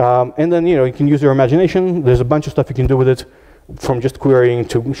 And then you can use your imagination. There's a bunch of stuff you can do with it, from just querying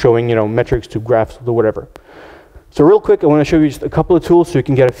to showing metrics to graphs to whatever. So real quick, I want to show you just a couple of tools so you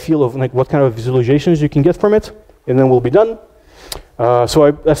can get a feel of what kind of visualizations you can get from it, and then we'll be done.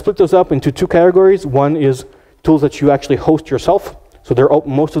 So I split those up into two categories. One is tools that you actually host yourself. So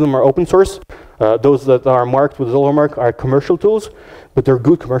most of them are open source. Those that are marked with $, mark are commercial tools, but they're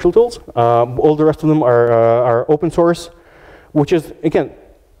good commercial tools. All the rest of them are open source, which is, again,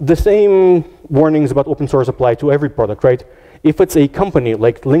 the same warnings about open source apply to every product, right? If it's a company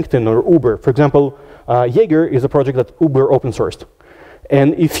like LinkedIn or Uber, for example, Jaeger is a project that Uber open sourced.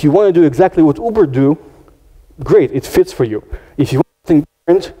 And if you want to do exactly what Uber do, great, it fits for you. If you want something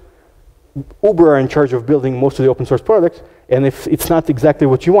different, Uber are in charge of building most of the open source products, and if it's not exactly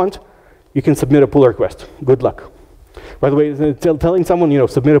what you want, you can submit a pull request. Good luck. By the way, telling someone,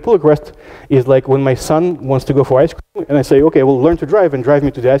 submit a pull request is like when my son wants to go for ice cream, and I say, okay, well, learn to drive and drive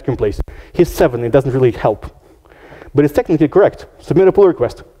me to the ice cream place. He's 7, it doesn't really help. But it's technically correct. Submit a pull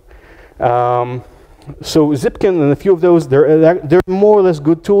request. So Zipkin and a few of those, they're more or less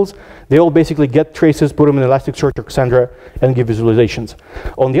good tools. They all basically get traces, put them in Elasticsearch or Cassandra, and give visualizations.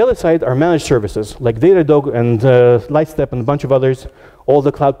 On the other side are managed services, like Datadog and Lightstep and a bunch of others. All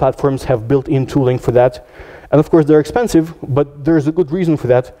the cloud platforms have built-in tooling for that. And of course, they're expensive, but there's a good reason for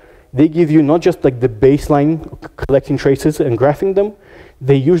that. They give you not just like the baseline, collecting traces and graphing them,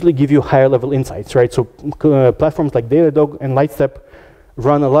 they usually give you higher level insights, right? So platforms like Datadog and Lightstep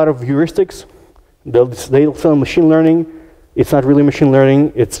run a lot of heuristics. They'll sell machine learning. It's not really machine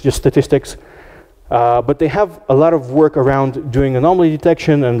learning, it's just statistics. But they have a lot of work around doing anomaly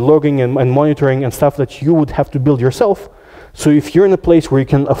detection and logging and monitoring and stuff that you would have to build yourself. So if you're in a place where you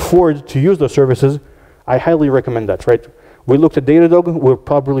can afford to use those services, I highly recommend that, right? We looked at Datadog. We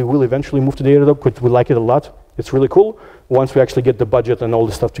probably will eventually move to Datadog because we like it a lot. It's really cool once we actually get the budget and all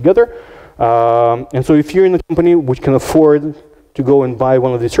this stuff together. And so if you're in a company which can afford to go and buy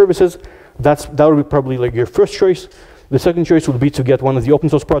one of these services, that would be probably like your first choice. The second choice would be to get one of the open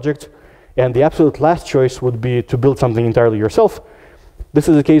source projects. And the absolute last choice would be to build something entirely yourself. This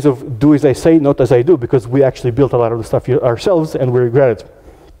is a case of do as I say, not as I do, because we actually built a lot of the stuff ourselves and we regret it.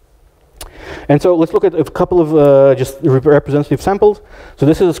 And so let's look at a couple of just representative samples. So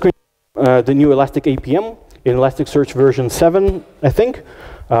this is a screen the new Elastic APM in Elasticsearch version 7, I think,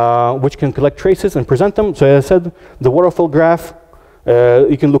 which can collect traces and present them. So as I said, the waterfall graph,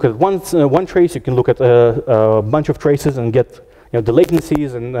 you can look at one trace, you can look at a bunch of traces and get the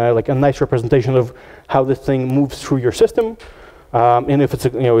latencies and like a nice representation of how this thing moves through your system. And if it's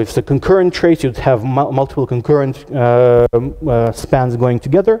if it's a concurrent trace, you'd have multiple concurrent spans going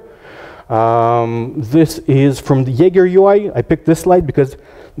together. This is from the Jaeger UI. I picked this slide because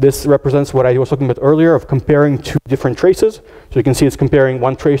this represents what I was talking about earlier of comparing two different traces. So you can see it's comparing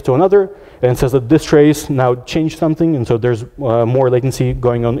one trace to another, and it says that this trace now changed something, and so there's more latency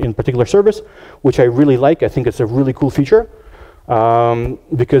going on in particular service, which I really like. I think it's a really cool feature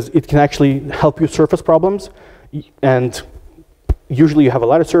because it can actually help you surface problems. And usually you have a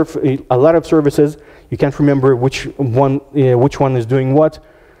lot of services. You can't remember which one is doing what.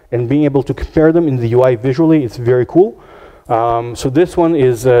 And being able to compare them in the UI visually, it's very cool. So this one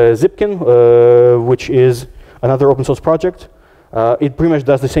is Zipkin, which is another open source project. It pretty much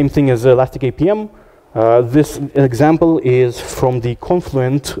does the same thing as Elastic APM. This example is from the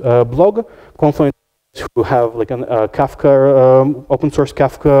Confluent blog. Confluent who have like a Kafka, open source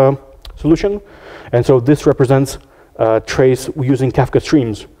Kafka solution. And so this represents trace using Kafka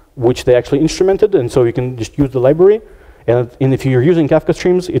streams, which they actually instrumented. And so you can just use the library. And if you're using Kafka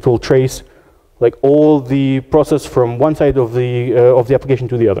streams, it will trace like all the process from one side of the application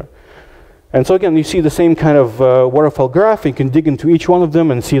to the other. And so again, you see the same kind of waterfall graph. You can dig into each one of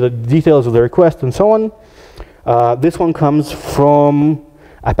them and see the details of the request and so on. This one comes from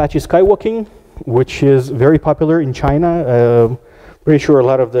Apache Skywalking, which is very popular in China. Pretty sure a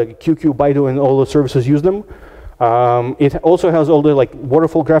lot of the QQ, Baidu, and all the services use them. It also has all the like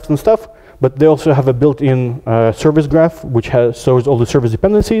waterfall graphs and stuff. But they also have a built-in service graph, which shows all the service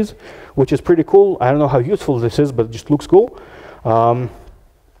dependencies, which is pretty cool. I don't know how useful this is, but it just looks cool.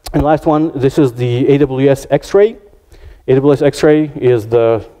 And last one, this is the AWS X-Ray. AWS X-Ray is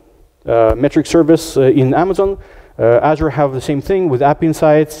the metric service in Amazon. Azure have the same thing with App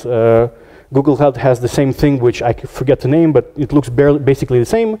Insights. Google Cloud has the same thing, which I forget the name, but it looks basically the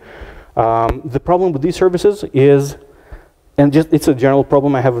same. The problem with these services is, and just it's a general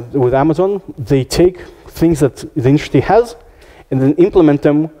problem I have with Amazon, they take things that the industry has and then implement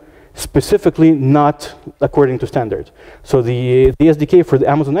them specifically not according to standard. So the SDK for the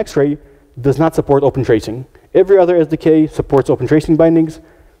Amazon X-Ray does not support open tracing. Every other SDK supports open tracing bindings.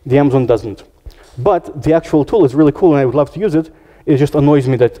 The Amazon doesn't. But the actual tool is really cool and I would love to use it. It just annoys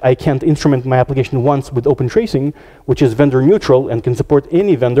me that I can't instrument my application once with open tracing, which is vendor neutral and can support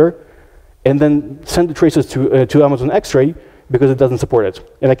any vendor, and then send the traces to Amazon X-Ray because it doesn't support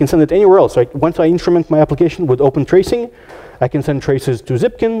it. And I can send it anywhere else. Right? Once I instrument my application with open tracing, I can send traces to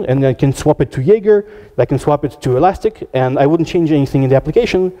Zipkin, and I can swap it to Jaeger, I can swap it to Elastic, and I wouldn't change anything in the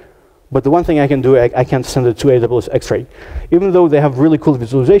application. But the one thing I can do, I can't send it to AWS X-Ray. Even though they have really cool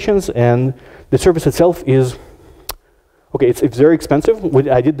visualizations, and the service itself is, okay, it's very expensive.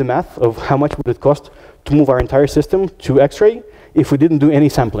 I did the math of how much would it cost to move our entire system to X-Ray if we didn't do any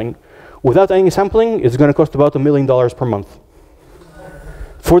sampling. Without any sampling, it's going to cost about $1 million per month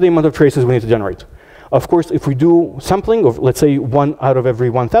for the amount of traces we need to generate. Of course, if we do sampling of, let's say, 1 out of every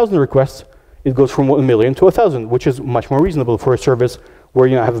 1,000 requests, it goes from 1 million to 1,000, which is much more reasonable for a service where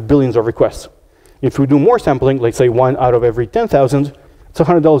you have billions of requests. If we do more sampling, let's say 1 out of every 10,000, it's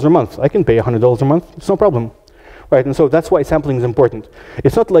 $100 a month. I can pay $100 a month, it's no problem. Right, and so that's why sampling is important.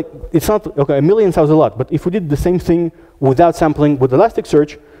 It's not, okay, $1 million sounds a lot, but if we did the same thing without sampling with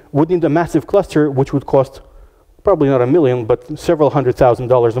Elasticsearch, we'd need a massive cluster, which would cost probably not $1 million, but several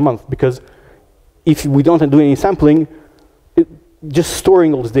 $100,000 a month, because if we don't do any sampling, just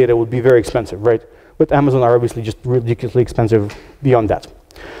storing all this data would be very expensive, right? But Amazon are obviously just ridiculously expensive beyond that.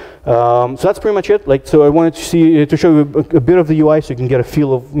 So that's pretty much it. So I wanted to show you a bit of the UI so you can get a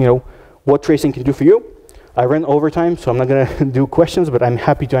feel of what tracing can do for you. I ran overtime, so I'm not going to do questions, but I'm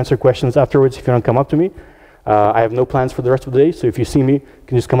happy to answer questions afterwards if you don't come up to me. I have no plans for the rest of the day, so if you see me, you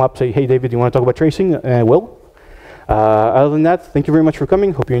can just come up and say, hey, David, you want to talk about tracing? And I will. Other than that, thank you very much for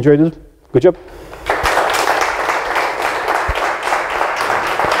coming. Hope you enjoyed it. Good job.